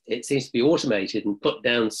 onwards, it seems to be automated and put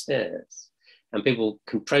downstairs, and people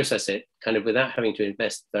can process it kind of without having to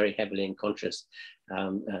invest very heavily in conscious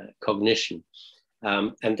cognition.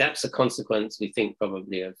 And that's a consequence, we think,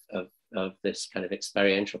 probably of this kind of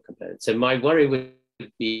experiential component. So my worry would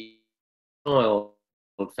be child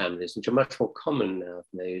families, which are much more common now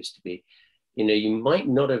than they used to be. You know, you might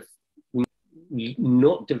not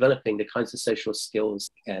developing the kinds of social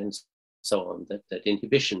skills and so on that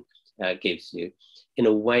inhibition gives you in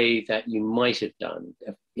a way that you might have done.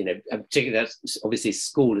 You know, particularly that's obviously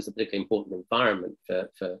school is a particularly important environment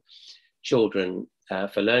for children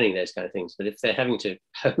for learning those kind of things. But if they're having to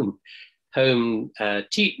home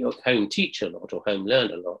teach a lot or home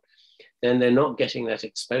learn a lot, then they're not getting that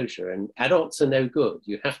exposure. And adults are no good.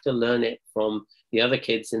 You have to learn it from the other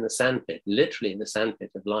kids in the sandpit, literally in the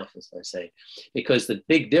sandpit of life, as I say, because the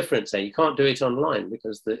big difference there, you can't do it online,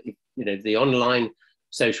 because the online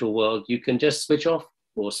social world, you can just switch off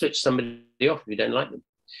or switch somebody off if you don't like them.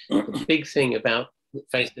 The big thing about the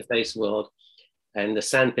face-to-face world and the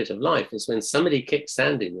sandpit of life is when somebody kicks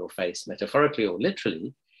sand in your face, metaphorically or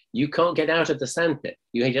literally, you can't get out of the sandpit.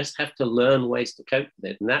 You just have to learn ways to cope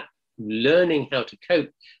with it. And that learning how to cope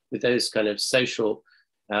with those kind of social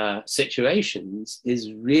situations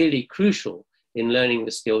is really crucial in learning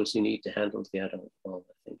the skills you need to handle the adult world,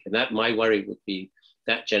 I think. And that, my worry would be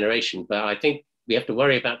that generation. But I think we have to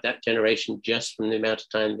worry about that generation just from the amount of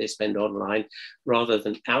time they spend online rather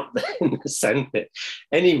than out there in the sandpit.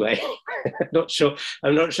 Anyway, I'm not sure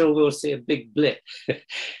we'll see a big blip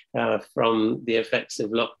from the effects of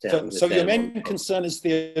lockdown. So your main concern is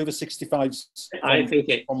the over 65s? I think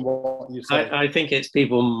it's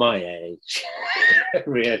people my age,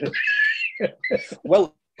 really.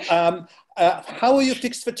 Well, how are you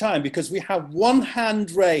fixed for time? Because we have one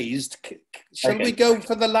hand raised. Shall we go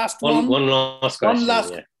for the last one? One last question. One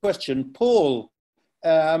last question. Paul,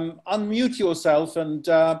 unmute yourself and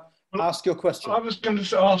ask your question. I was going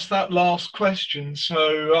to ask that last question.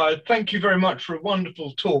 So thank you very much for a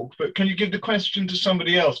wonderful talk. But can you give the question to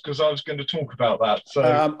somebody else? Because I was going to talk about that. So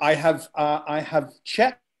I have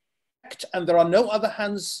checked, and there are no other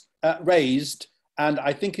hands raised. And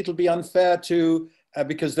I think it'll be unfair to.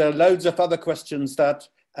 Because there are loads of other questions that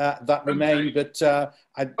remain, but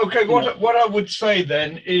okay. What I would say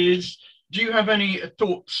then is, do you have any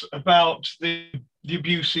thoughts about the the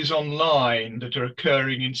abuses online that are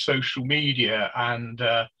occurring in social media and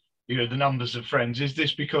you know, the numbers of friends? Is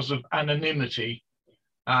this because of anonymity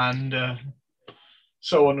and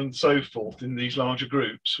so on and so forth in these larger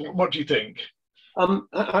groups? What do you think?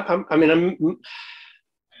 I mean,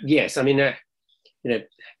 yes. I mean, you know,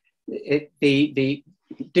 the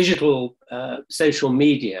digital social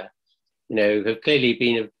media, you know, have clearly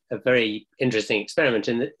been a very interesting experiment.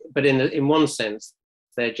 But in one sense,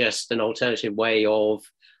 they're just an alternative way of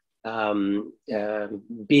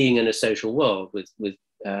being in a social world with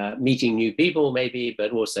meeting new people, maybe,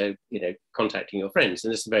 but also, you know, contacting your friends.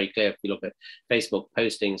 And this is very clear if you look at Facebook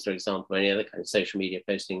postings, for example, or any other kind of social media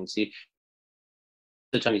postings.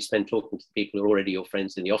 The time you spend talking to people who are already your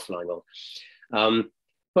friends in the offline world.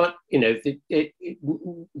 But, you know,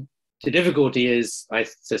 the difficulty is, I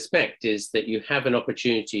suspect, is that you have an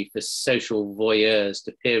opportunity for social voyeurs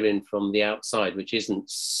to peer in from the outside, which isn't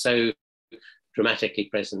so dramatically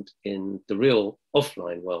present in the real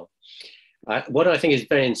offline world. What I think is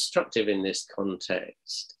very instructive in this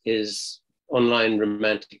context is online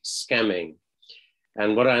romantic scamming.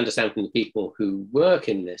 And what I understand from the people who work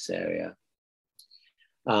in this area,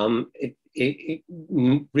 it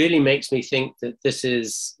really makes me think that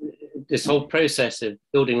this whole process of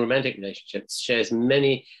building romantic relationships shares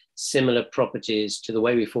many similar properties to the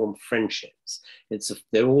way we form friendships.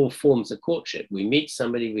 They're all forms of courtship. We meet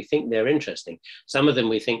somebody, we think they're interesting. Some of them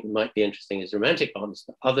we think might be interesting as romantic partners,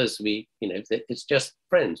 but others it's just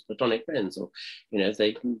friends, platonic friends, or, you know,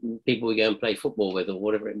 people we go and play football with, or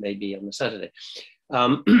whatever it may be on a Saturday.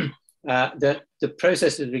 The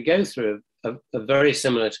processes we go through are very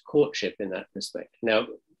similar to courtship in that respect. Now,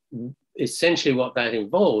 essentially what that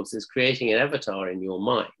involves is creating an avatar in your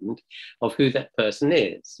mind of who that person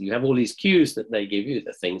is. You have all these cues that they give you,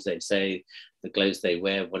 the things they say, the clothes they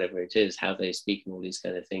wear, whatever it is, how they speak, and all these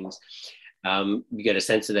kind of things. You get a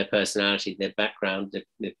sense of their personality, their background,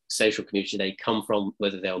 the social community they come from,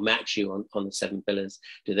 whether they'll match you on the 7 pillars,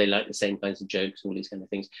 do they like the same kinds of jokes, all these kind of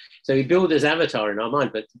things. So we build this avatar in our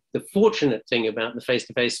mind. But the fortunate thing about the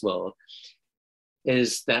face-to-face world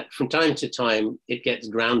is that from time to time it gets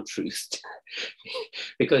ground truthed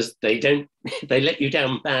because they let you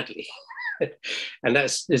down badly. And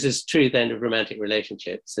this is true then of romantic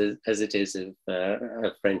relationships as it is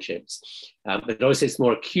of friendships. But obviously it's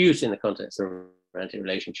more acute in the context of romantic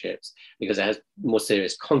relationships because it has more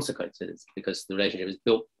serious consequences, because the relationship is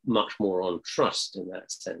built much more on trust in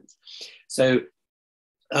that sense. So,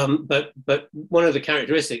 but one of the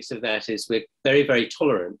characteristics of that is we're very, very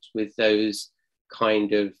tolerant with those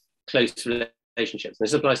kind of close relationships. And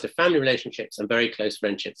this applies to family relationships and very close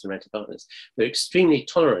friendships and romantic partners. We're extremely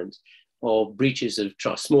tolerant of breaches of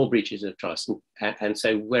trust, small breaches of trust. And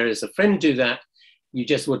so whereas a friend do that, you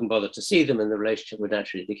just wouldn't bother to see them and the relationship would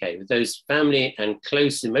naturally decay. With those family and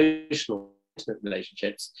close emotional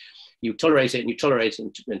relationships, you tolerate it and you tolerate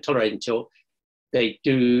it and tolerate until they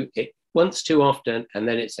do it once too often, and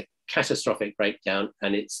then it's a catastrophic breakdown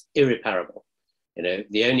and it's irreparable. You know,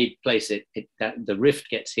 the only place that the rift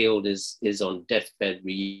gets healed is on deathbed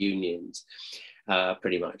reunions,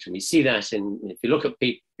 pretty much. And we see that if you look at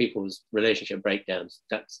people's relationship breakdowns,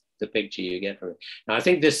 that's the picture you get from it. Now, I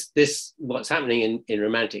think what's happening in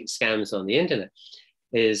romantic scams on the internet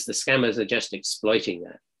is the scammers are just exploiting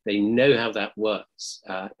that. They know how that works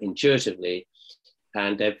intuitively,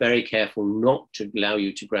 and they're very careful not to allow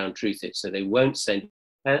you to ground truth it. So they won't send,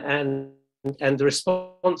 and the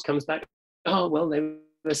response comes back, oh, well, they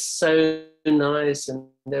were so nice and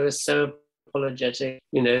they were so apologetic,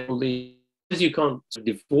 you know, because you can't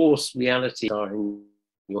divorce reality are in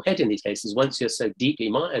your head in these cases. Once you're so deeply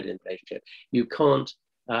mired in a relationship, you can't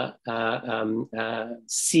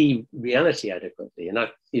see reality adequately.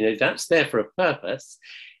 And that's there for a purpose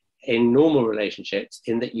in normal relationships,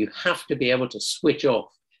 in that you have to be able to switch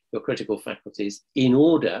off your critical faculties in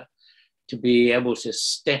order to be able to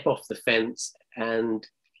step off the fence and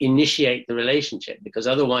initiate the relationship, because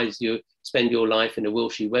otherwise you spend your life in a will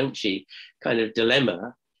she, won't she kind of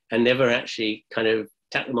dilemma and never actually kind of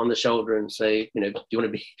tap them on the shoulder and say, you know, do you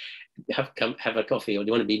want to have a coffee, or do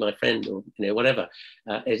you want to be my friend, or, you know, whatever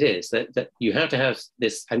it is that you have to have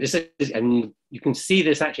this. And this is, and you can see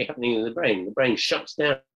this actually happening in the brain. The brain shuts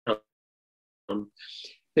down.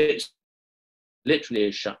 It literally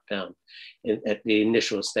is shut down at the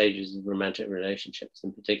initial stages of romantic relationships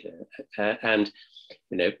in particular. And,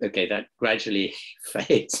 you know, okay, that gradually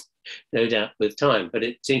fades, no doubt, with time, but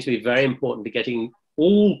it seems to be very important to getting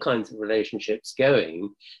all kinds of relationships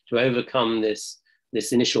going to overcome this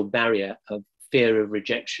initial barrier of fear of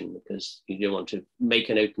rejection, because you don't want to make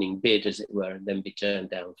an opening bid, as it were, and then be turned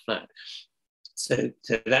down flat. So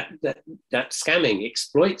that scamming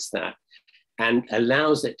exploits that and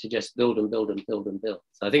allows it to just build and build and build and build.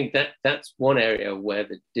 So I think that's one area where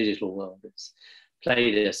the digital world has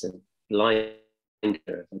played us a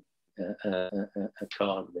blinder of a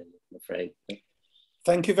card, really, I'm afraid.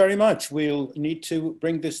 Thank you very much. We'll need to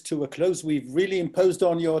bring this to a close. We've really imposed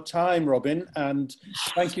on your time, Robin, and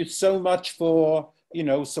thank you so much for, you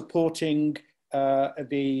know, supporting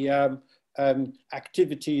the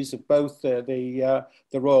activities of both the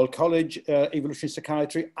Royal College Evolutionary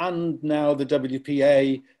Psychiatry and now the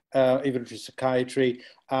WPA Evolutionary Psychiatry.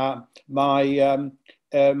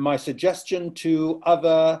 My suggestion to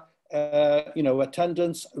other you know,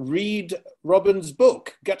 attendants, read Robin's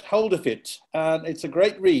book, get hold of it. And it's a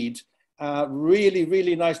great read, really,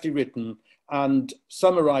 really nicely written, and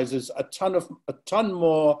summarizes a ton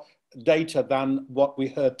more data than what we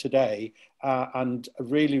heard today, and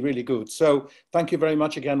really, really good. So thank you very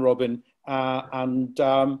much again, Robin.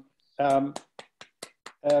 Pleasure.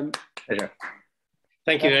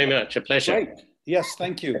 Thank you very much, a pleasure. Great. Yes,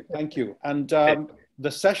 thank you, thank you. And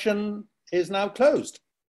the session is now closed.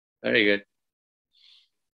 Very good.